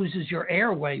closes your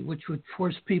airway, which would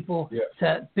force people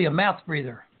to be a mouth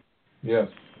breather. Yes.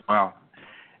 Wow.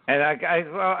 And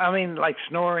I mean, like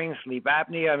snoring, sleep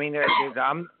apnea. I mean,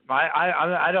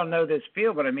 I don't know this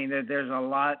field, but I mean, there's a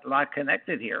lot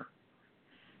connected here.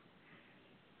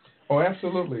 Oh,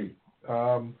 absolutely.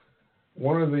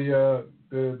 One of the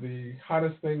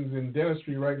hottest things in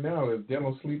dentistry right now is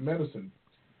dental sleep medicine,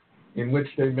 in which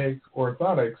they make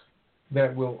orthotics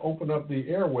that will open up the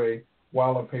airway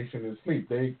while a patient is asleep.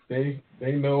 They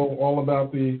know all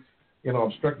about the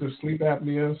obstructive sleep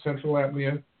apnea, central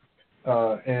apnea,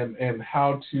 and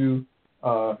how to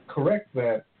correct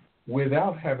that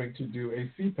without having to do a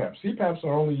CPAP. CPAPs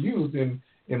are only used in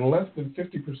less than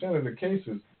 50% of the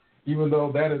cases, even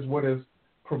though that is what is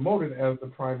promoted as the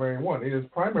primary one. It is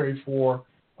primary for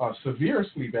severe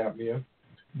sleep apnea,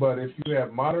 but if you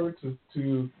have moderate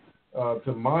to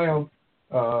mild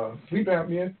sleep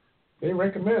apnea, they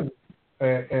recommend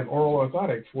an oral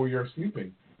orthotic for your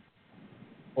sleeping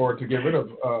or to get rid of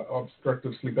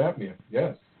obstructive sleep apnea.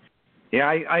 Yes. Yeah,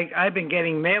 I've been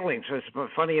getting mailings. So it's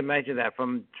funny you mention that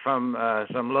from some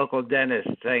local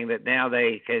dentists saying that now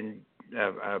they can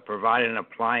provide an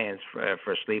appliance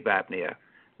for sleep apnea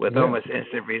with almost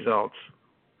instant results.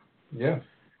 Yes.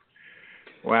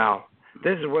 Wow.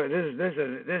 This is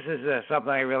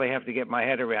something I really have to get my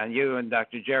head around. You and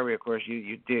Dr. Jerry, of course,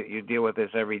 you deal with this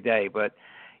every day, but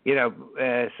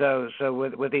so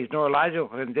with these neurological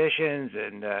conditions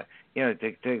and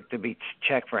to be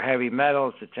checked for heavy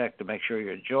metals, to make sure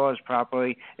your jaw is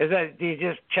properly. Do you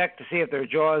just check to see if their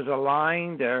jaw is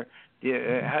aligned, or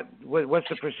what's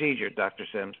the procedure, Dr.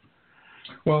 Sims?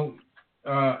 Well,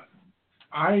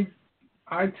 I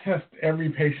test every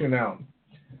patient out,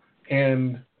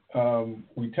 and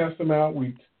we test them out.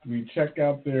 We check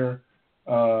out their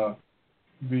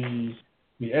the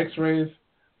X-rays.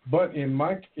 But in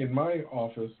my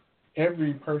office,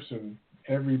 every patient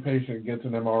gets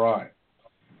an MRI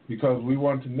because we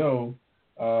want to know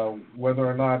whether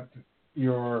or not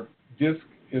your disc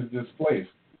is displaced,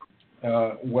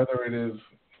 whether it is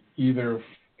either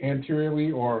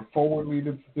anteriorly or forwardly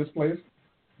displaced,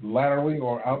 laterally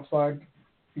or outsidely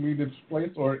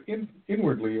displaced, or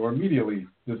inwardly or medially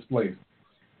displaced.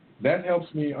 That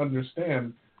helps me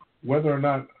understand whether or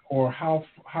not or how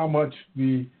much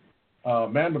the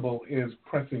mandible is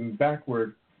pressing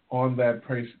backward on that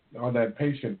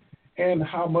patient, and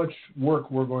how much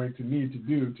work we're going to need to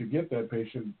do to get that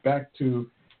patient back to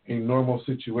a normal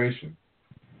situation.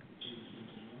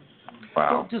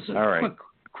 Wow. Just a All right.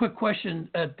 quick question,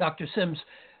 Dr. Sims.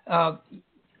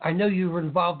 I know you were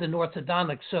involved in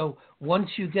orthodontics, so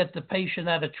once you get the patient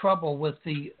out of trouble with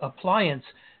the appliance,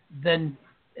 then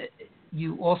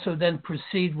you also then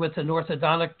proceed with an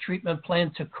orthodontic treatment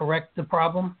plan to correct the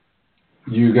problem?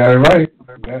 You got it right.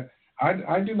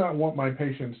 I do not want my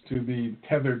patients to be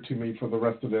tethered to me for the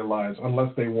rest of their lives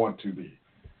unless they want to be.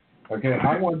 Okay,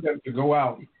 I want them to go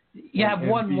out. You have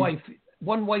one wife.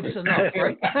 One wife's enough,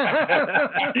 right?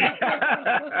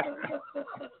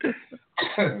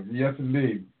 Yes,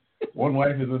 indeed. One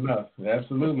wife is enough.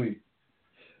 Absolutely.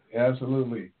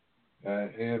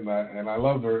 And I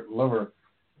love her.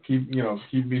 Keep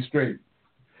me straight.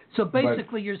 So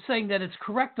basically, you're saying that it's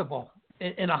correctable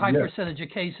in a high percentage of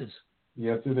cases.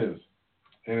 Yes, it is,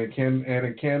 and it can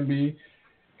be,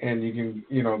 and you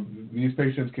can, these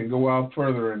patients can go out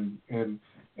further and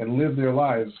live their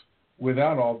lives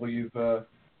without all these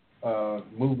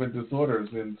movement disorders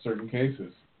in certain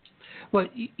cases. Well,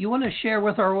 you want to share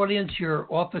with our audience your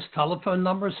office telephone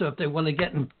number, so if they want to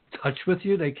get in touch with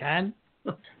you, they can?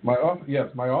 My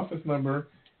office number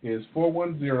is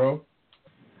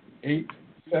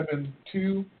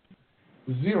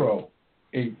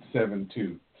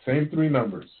 410-872-0872. Same three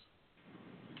numbers.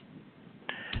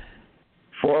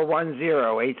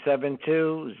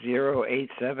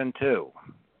 410-872-0872.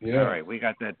 Yeah. All right, we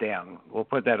got that down. We'll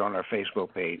put that on our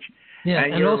Facebook page. Yeah,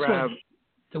 and your, also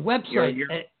the website. Your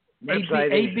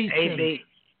website is AB.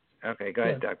 Okay, go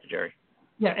ahead, Dr. Jerry.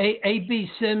 Yeah,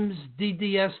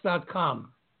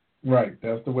 absimsdds.com. Right,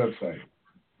 that's the website.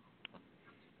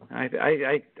 I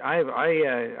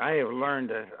have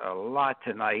learned a lot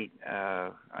tonight.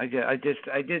 I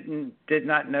did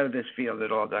not know this field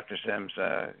at all, Dr. Sims.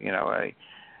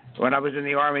 When I was in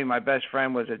the Army, my best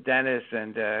friend was a dentist,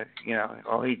 and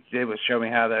all he did was show me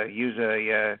how to use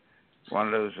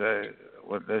one of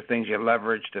those things you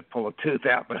leverage to pull a tooth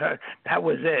out. But that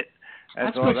was it.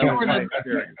 That's all. That was my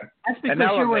experience. That's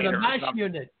because you were in a MASH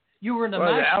unit. You were in a MASH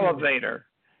unit. The elevator.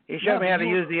 He showed me how to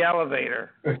use the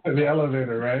elevator. The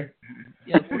elevator, right?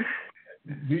 Yeah.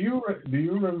 Do you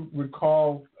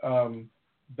recall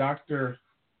Dr.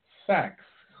 Sachs,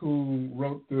 who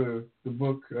wrote the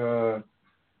book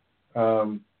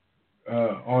on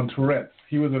Tourette's?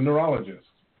 He was a neurologist.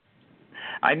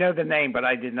 I know the name, but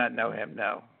I did not know him.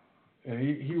 No. And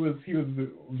he was a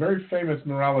very famous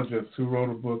neurologist who wrote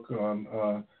a book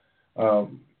on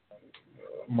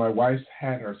My Wife's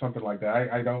Hat or something like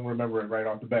that. I don't remember it right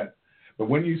off the bat. But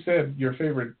when you said your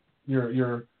favorite,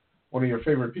 one of your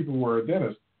favorite people were a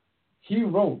dentist, he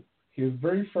wrote his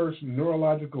very first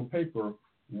neurological paper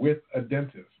with a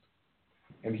dentist,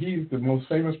 and he's the most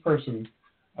famous person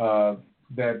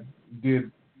that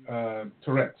did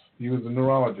Tourette's. He was a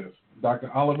neurologist, Dr.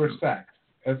 Oliver Sacks,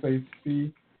 Sachs.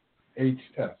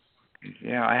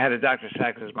 Yeah, I had a Dr.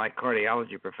 Sachs as my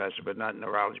cardiology professor, but not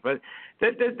neurology. But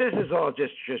this is all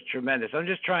just tremendous. I'm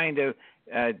just trying to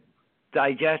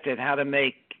digest it, how to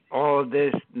make all of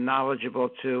this knowledgeable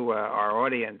to our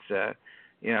audience.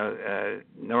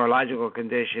 Neurological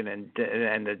condition and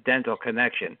the dental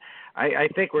connection. I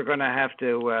think we're going to have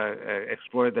to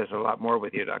explore this a lot more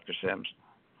with you, Dr. Sims.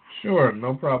 Sure,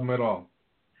 no problem at all.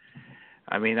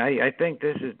 I mean, I think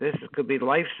this could be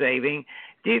life-saving.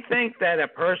 Do you think that a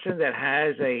person that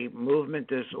has a movement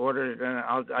disorder, and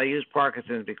I use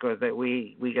Parkinson's because I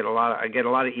get a lot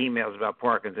of emails about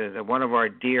Parkinson's, and one of our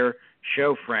dear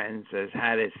show friends has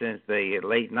had it since the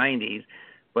late 90s,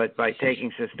 but by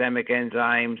taking systemic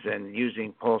enzymes and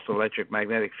using pulse electric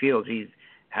magnetic fields, he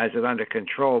has it under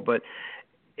control. But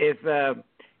if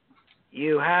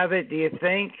you have it, do you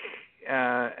think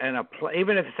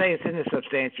even if, say, it's in the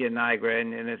substantia nigra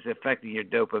and it's affecting your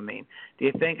dopamine, do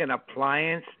you think an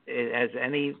appliance has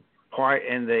any part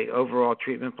in the overall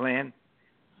treatment plan?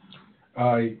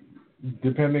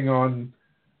 Depending on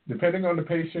the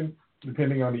patient,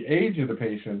 depending on the age of the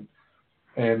patient,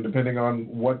 and depending on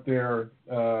what their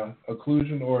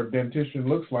occlusion or dentition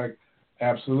looks like,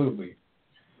 absolutely.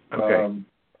 Okay.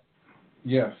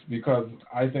 Yes, because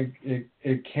I think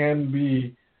it can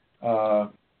be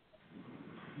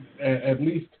at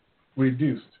least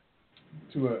reduced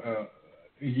to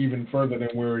even further than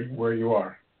where you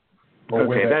are.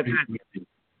 Okay,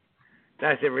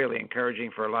 that's really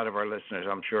encouraging for a lot of our listeners.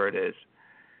 I'm sure it is.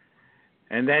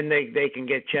 And then they can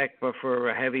get checked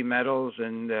for heavy metals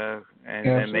and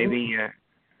maybe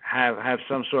have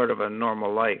some sort of a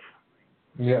normal life.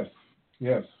 Yes.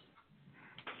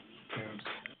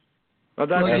 Well,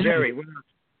 Dr. Jerry,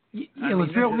 it was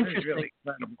real interesting. Really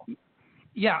incredible.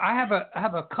 Yeah, I have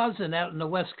a cousin out in the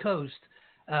West Coast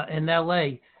in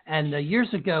L.A., And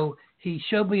years ago, he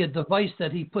showed me a device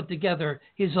that he put together.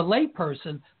 He's a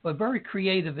layperson, but very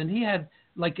creative, and he had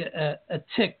like a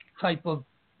tic type of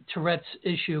Tourette's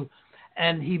issue,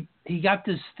 and he got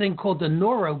this thing called the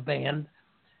NeuroBand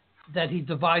that he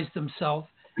devised himself,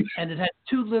 and it had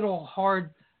two little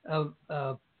hard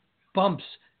bumps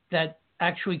that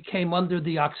actually came under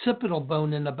the occipital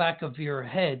bone in the back of your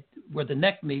head where the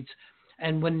neck meets.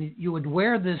 And when you would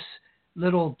wear this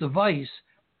little device,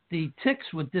 the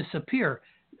tics would disappear.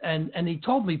 And he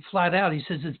told me flat out, he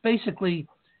says it's basically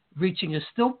reaching a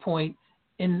still point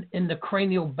in the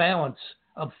cranial balance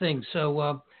of things.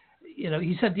 So,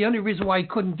 he said the only reason why he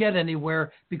couldn't get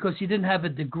anywhere because he didn't have a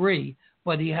degree,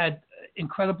 but he had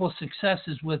incredible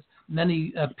successes with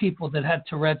many people that had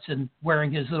Tourette's and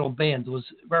wearing his little band. It was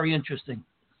very interesting.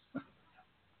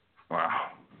 Wow.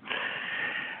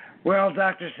 Well,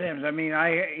 Dr. Sims, I mean,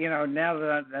 now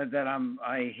that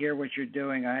I hear what you're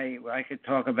doing, I could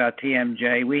talk about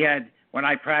TMJ. When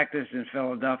I practiced in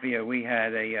Philadelphia, we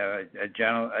had an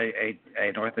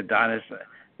orthodontist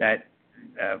that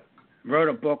wrote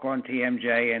a book on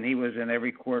TMJ, and he was in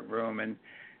every courtroom, and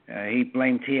he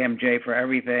blamed TMJ for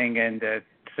everything, and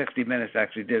 60 Minutes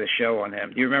actually did a show on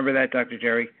him. Do you remember that, Dr.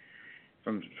 Jerry,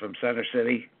 from Center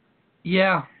City?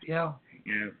 Yeah.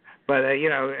 But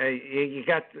you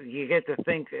get to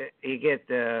think, you get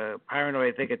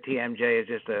paranoid. Think of TMJ as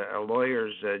just a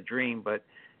lawyer's dream, but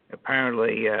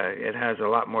apparently it has a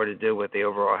lot more to do with the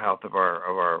overall health of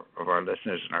our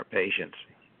listeners and our patients.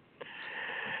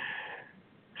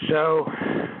 So,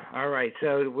 all right.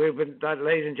 So we've been,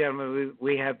 ladies and gentlemen,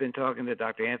 we have been talking to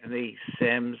Dr. Anthony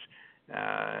Sims.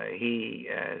 He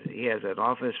has an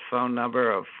office phone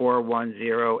number of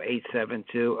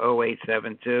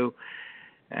 410-872-0872.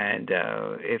 And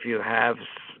if you have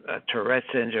Tourette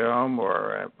syndrome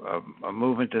or a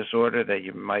movement disorder that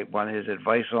you might want his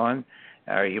advice on,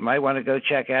 or you might want to go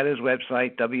check out his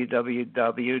website,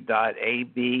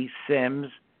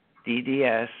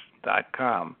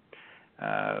 www.absimsdds.com.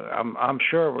 I'm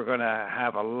sure we're going to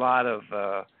have a lot of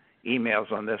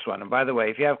emails on this one. And by the way,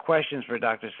 if you have questions for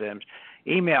Dr. Sims,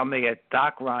 email me at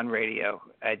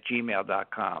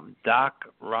docronradio@gmail.com,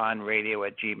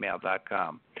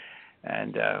 docronradio@gmail.com.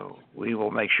 And we will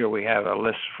make sure we have a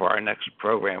list for our next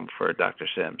program for Dr.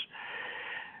 Sims.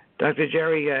 Dr.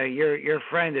 Jerry, your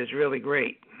friend is really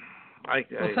great.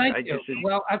 Thank you.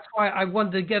 Well, that's why I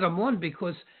wanted to get him on,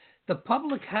 because the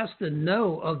public has to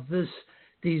know of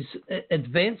these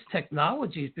advanced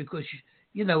technologies, because, as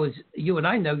you and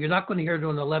I know, you're not going to hear it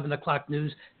on 11 o'clock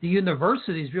news. The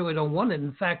universities really don't want it.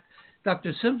 In fact,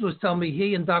 Dr. Sims was telling me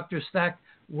he and Dr. Stack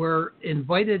were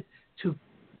invited to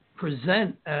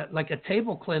present like a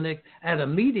table clinic at a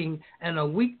meeting, and a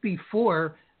week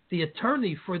before, the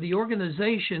attorney for the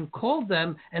organization called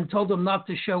them and told them not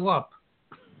to show up.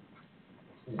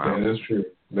 Wow. That is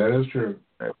true.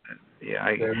 Yeah,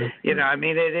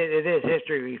 it is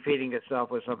history repeating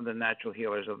itself with some of the natural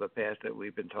healers of the past that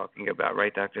we've been talking about,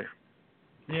 right, Doctor?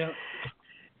 Yeah.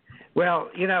 Well,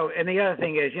 and the other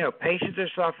thing is, patients are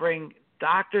suffering,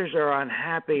 doctors are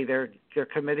unhappy, they're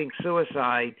committing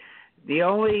suicide. The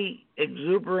only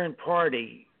exuberant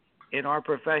party in our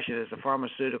profession is the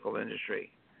pharmaceutical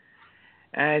industry.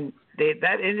 And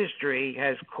that industry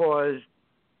has caused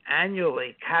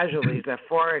annually casualties that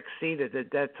far exceeded the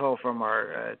death toll from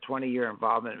our 20-year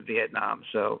involvement in Vietnam.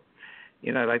 So,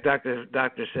 like Dr.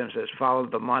 Sims says, follow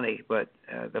the money. But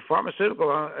the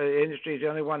pharmaceutical industry is the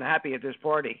only one happy at this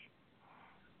party.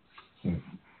 Yeah.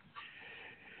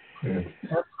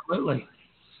 Absolutely.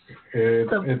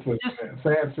 It's a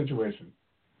sad situation.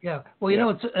 Yeah. Well,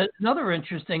 it's another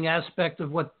interesting aspect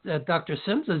of what Dr.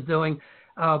 Sims is doing.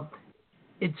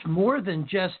 It's more than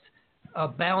just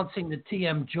balancing the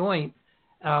TM joint.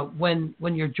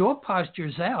 When your jaw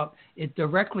posture's out, it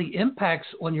directly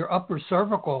impacts on your upper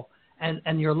cervical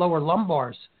and your lower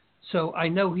lumbars. So I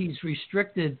know he's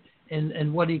restricted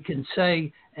in what he can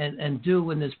say and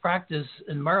do in his practice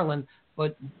in Maryland,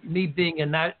 but me being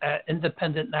an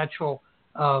independent natural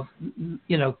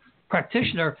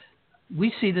practitioner,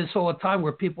 we see this all the time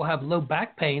where people have low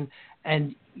back pain,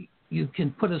 and you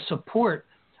can put a support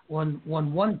on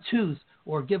one tooth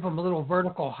or give them a little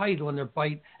vertical height on their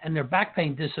bite, and their back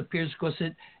pain disappears because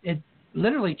it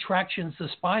literally tractions the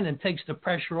spine and takes the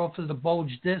pressure off of the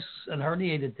bulged discs and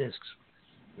herniated discs.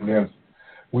 Yes.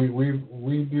 We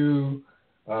do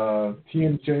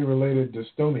TMJ-related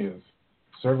dystonias,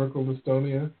 cervical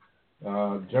dystonia,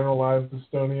 generalized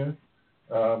dystonia,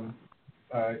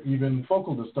 even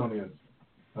focal dystonias.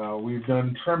 We've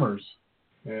done tremors,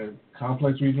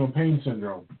 complex regional pain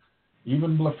syndrome,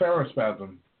 even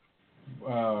blepharospasm,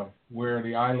 where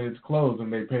the eyelids close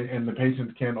and the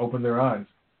patients can't open their eyes.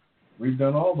 We've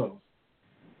done all those.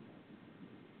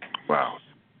 Wow.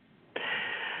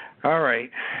 All right.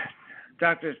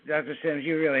 Dr. Sims,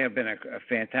 you really have been a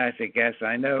fantastic guest.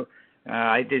 I know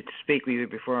I did speak with you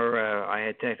before I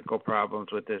had technical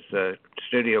problems with this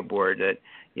studio board, that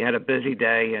you had a busy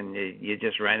day and you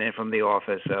just ran in from the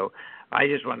office. So I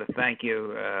just want to thank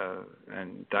you,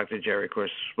 and Dr. Jerry, of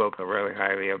course, spoke really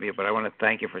highly of you, but I want to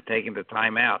thank you for taking the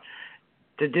time out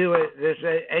to do this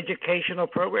educational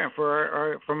program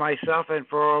for myself and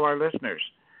for all our listeners.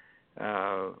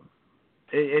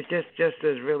 It just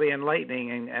is really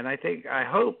enlightening, and I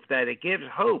hope that it gives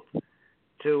hope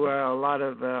to a lot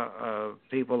of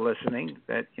people listening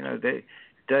that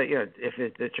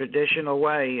if the traditional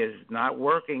way is not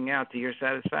working out to your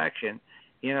satisfaction,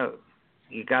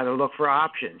 you got to look for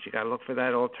options. You got to look for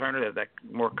that alternative, that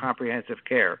more comprehensive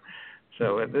care.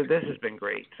 So this has been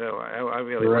great. So I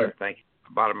really want to thank you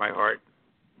from the bottom of my heart.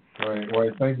 All right. Well,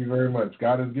 thank you very much.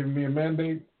 God has given me a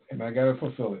mandate, and I got to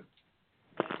fulfill it.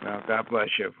 Well, God bless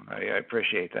you. I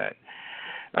appreciate that.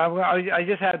 Well, I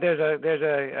just have there's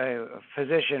a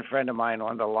physician friend of mine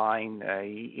on the line.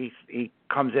 He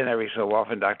comes in every so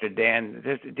often, Dr. Dan.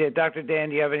 Dr. Dan,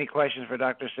 do you have any questions for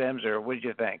Dr. Sims, or what did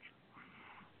you think?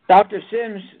 Dr.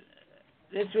 Sims,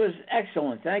 this was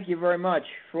excellent. Thank you very much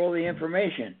for all the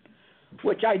information,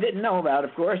 which I didn't know about,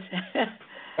 of course.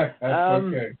 That's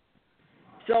okay.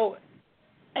 So,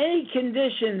 any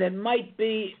condition that might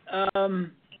be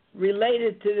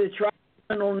related to the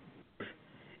trigeminal nerve,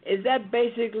 is that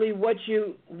basically what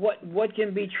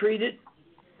can be treated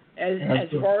as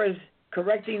far as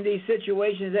correcting these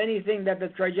situations? Anything that the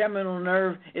trigeminal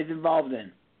nerve is involved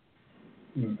in?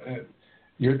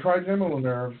 Your trigeminal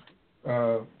nerve,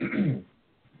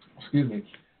 excuse me,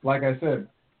 like I said,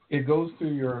 it goes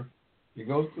to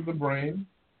the brain,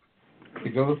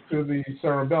 it goes to the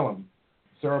cerebellum.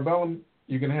 Cerebellum,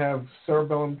 you can have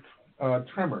cerebellum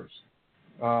tremors,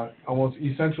 almost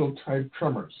essential type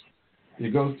tremors.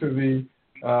 It goes to the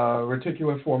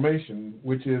reticular formation,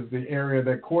 which is the area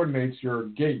that coordinates your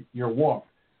gait, your walk.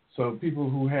 So people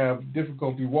who have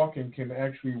difficulty walking can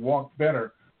actually walk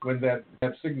better when that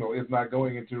signal is not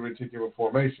going into reticular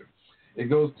formation. It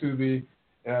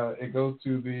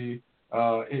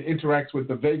interacts with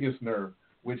the vagus nerve,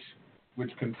 which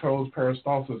controls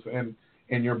peristalsis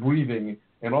and your breathing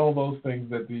and all those things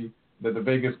that the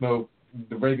vagus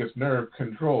nerve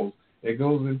controls. It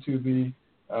goes into the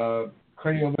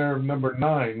cranial nerve number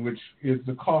 9, which is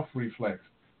the cough reflex.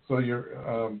 So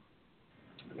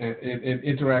it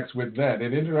interacts with that.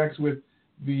 It interacts with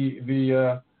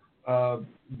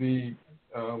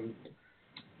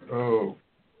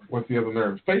what's the other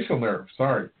nerve? Facial nerve.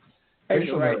 Sorry,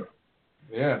 facial nerve.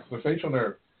 Yes, the facial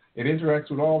nerve. It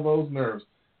interacts with all those nerves.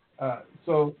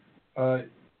 So there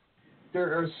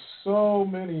are so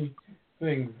many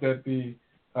things that the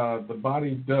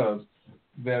body does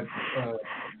that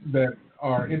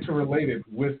are interrelated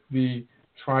with the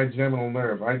trigeminal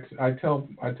nerve. I tell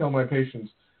my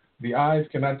patients, the eyes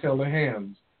cannot tell the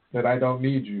hands that I don't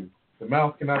need you. The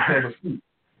mouth cannot tell the feet,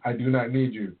 I do not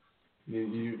need you.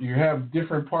 You have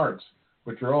different parts,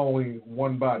 but you're all in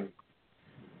one body.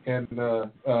 And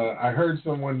I heard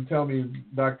someone tell me,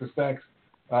 Dr. Sachs,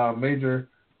 major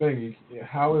thing.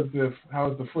 How is the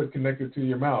foot connected to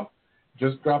your mouth?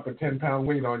 Just drop a 10-pound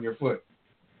weight on your foot.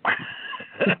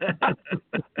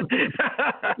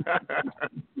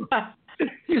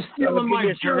 You're stealing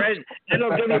my jokes.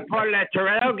 It'll give you part of that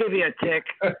Tourette. It'll give you a tick.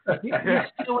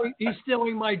 He's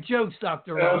stealing my jokes,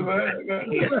 Dr. Ron.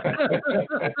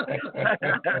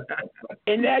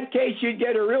 In that case, you'd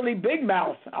get a really big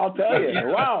mouth, I'll tell you.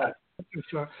 Wow.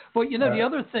 Sure. But, the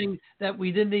other thing that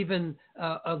we didn't even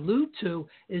allude to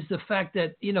is the fact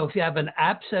that, if you have an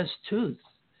abscess tooth,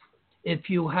 if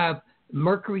you have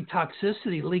mercury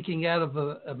toxicity leaking out of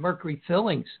mercury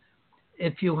fillings,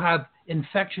 if you have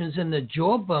infections in the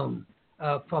jawbone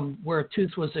from where a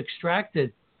tooth was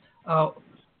extracted,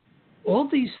 all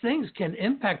these things can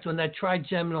impact on that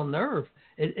trigeminal nerve.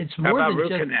 It's more How about than root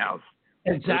just canals?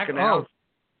 exactly. Root canals? Oh,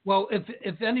 well,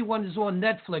 if anyone is on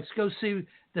Netflix, go see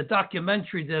the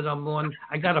documentary that I'm on.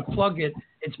 I got to plug it.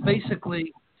 It's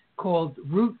basically called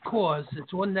Root Cause.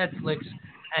 It's on Netflix,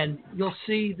 and you'll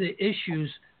see the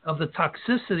issues of the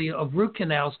toxicity of root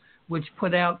canals, which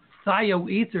put out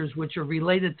thioethers, which are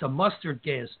related to mustard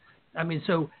gas. I mean,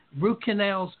 so root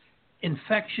canals,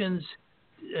 infections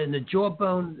in the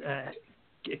jawbone,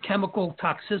 chemical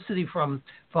toxicity from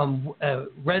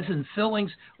resin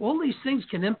fillings, all these things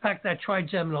can impact that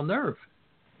trigeminal nerve.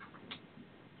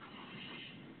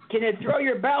 Can it throw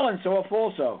your balance off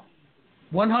also?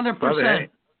 100%.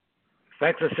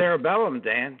 affects the cerebellum,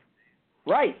 Dan.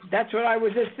 Right. That's what I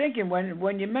was just thinking.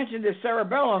 When you mentioned the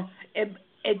cerebellum, it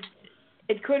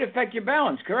could affect your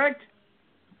balance, correct?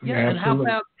 Yeah, and how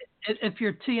about if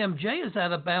your TMJ is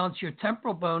out of balance, your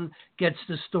temporal bone gets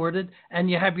distorted, and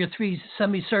you have your 3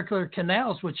 semicircular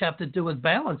canals, which have to do with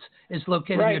balance, is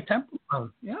located in your temporal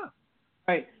bone. Yeah.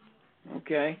 Right.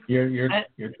 Okay. Your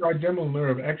trigeminal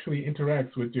nerve actually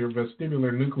interacts with your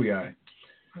vestibular nuclei,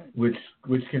 which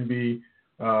can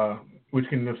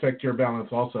affect your balance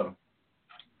also.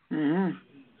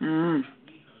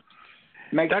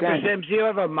 Makes Dr. sense. Sims, do you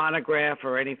have a monograph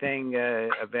or anything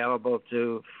available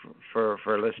for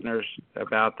listeners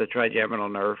about the trigeminal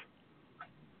nerve?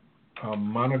 A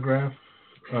monograph?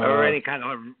 Or any kind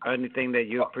of anything that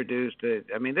you've produced?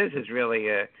 I mean, this is really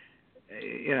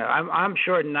I'm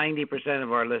sure 90%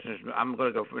 of our listeners, I'm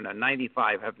going to go for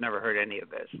 95, have never heard any of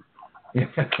this.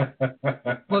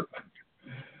 Look,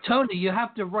 Tony, you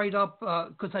have to write up,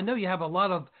 because I know you have a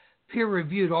lot of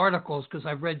peer-reviewed articles, because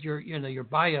I've read your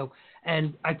bio,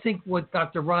 and I think what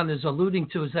Dr. Ron is alluding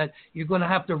to is that you're going to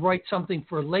have to write something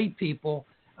for lay people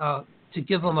to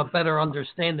give them a better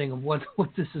understanding of what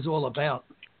this is all about.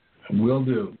 Will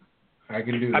do. I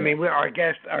can do that. I mean, our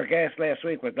guest last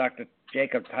week was Dr.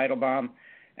 Jacob Teitelbaum,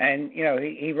 and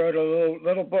he wrote a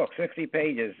little book, 60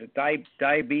 pages.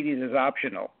 Diabetes is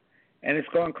optional, and it's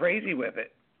going crazy with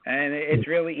it, and it's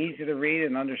really easy to read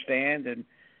and understand, and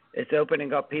it's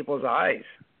opening up people's eyes.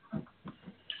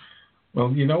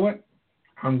 Well, you know what?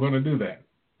 I'm going to do that.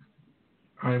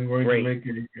 I'm going Great. to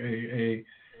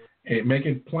make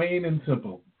it plain and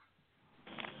simple.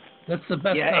 That's the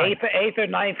best. Yeah, time. 8th or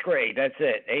 9th grade. That's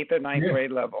it. 8th or 9th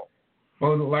grade level.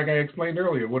 Well, like I explained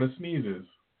earlier, what a sneeze is.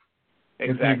 Exactly.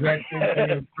 It's the exact same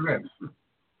thing as Tourette's.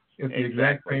 It's the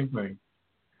exact same thing.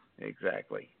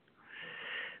 Exactly.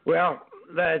 Well,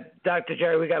 Dr.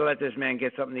 Jerry, we got to let this man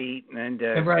get something to eat and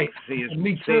see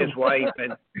his wife,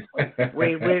 and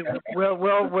we'll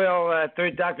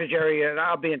through Dr. Jerry, and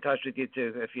I'll be in touch with you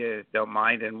too if you don't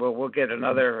mind, and we'll get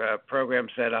another program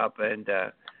set up, and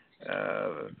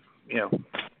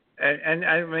and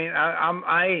I mean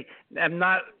I am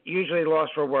not usually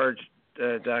lost for words,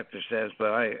 Dr. says,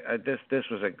 but this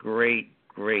was a great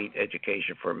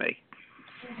education for me.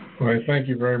 Well, thank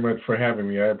you very much for having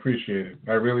me. I appreciate it.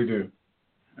 I really do.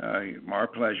 Our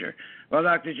pleasure. Well,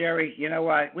 Dr. Jerry, you know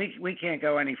what? We can't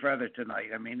go any further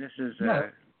tonight. I mean, this is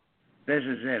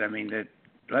it. I mean,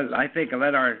 I think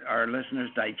let our listeners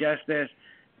digest this.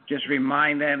 Just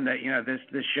remind them that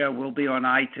this show will be on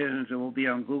iTunes. It will be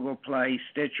on Google Play,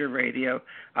 Stitcher Radio,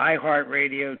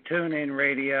 iHeartRadio, TuneIn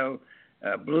Radio,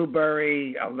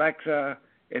 Blueberry, Alexa.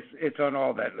 It's on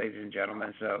all that, ladies and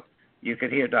gentlemen. So you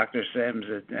could hear Dr. Sims,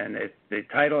 and the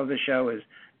title of the show is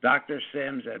Dr.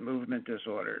 Sims and Movement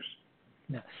Disorders.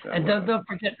 Yeah. So, and don't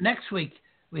forget, next week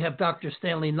we have Dr.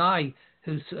 Stanley Nye,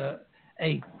 who's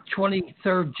a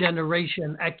 23rd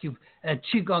generation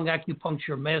Qigong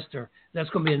acupuncture master. That's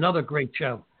going to be another great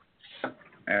show.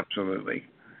 Absolutely.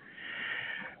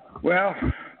 Well,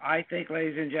 I think,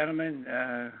 ladies and gentlemen,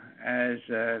 as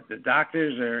the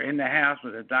doctors are in the house,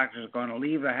 but the doctors are going to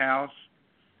leave the house,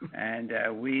 and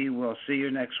we will see you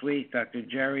next week. Dr.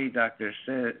 Jerry, Dr.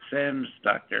 Sims,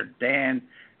 Dr. Dan,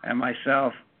 and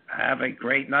myself. Have a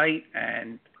great night,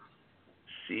 and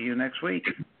see you next week.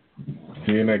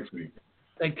 See you next week.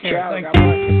 Take care. Ciao, Thank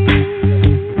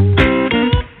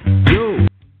Yo.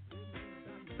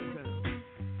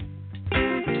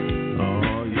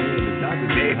 Oh, yeah, the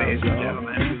doctor's Hey, in the ladies house, and y'all.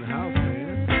 gentlemen. He's in the house,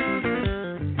 man.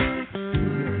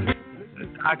 The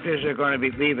doctors are going to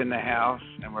be leaving the house,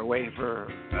 and we're waiting for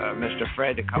Mr.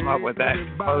 Fred to come up with that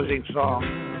closing song.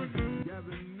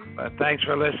 But thanks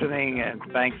for listening, and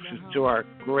thanks to our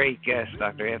great guest,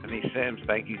 Dr. Anthony Sims.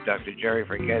 Thank you, Dr. Jerry,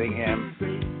 for getting him.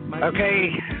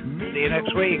 Okay, see you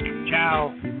next week.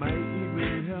 Ciao.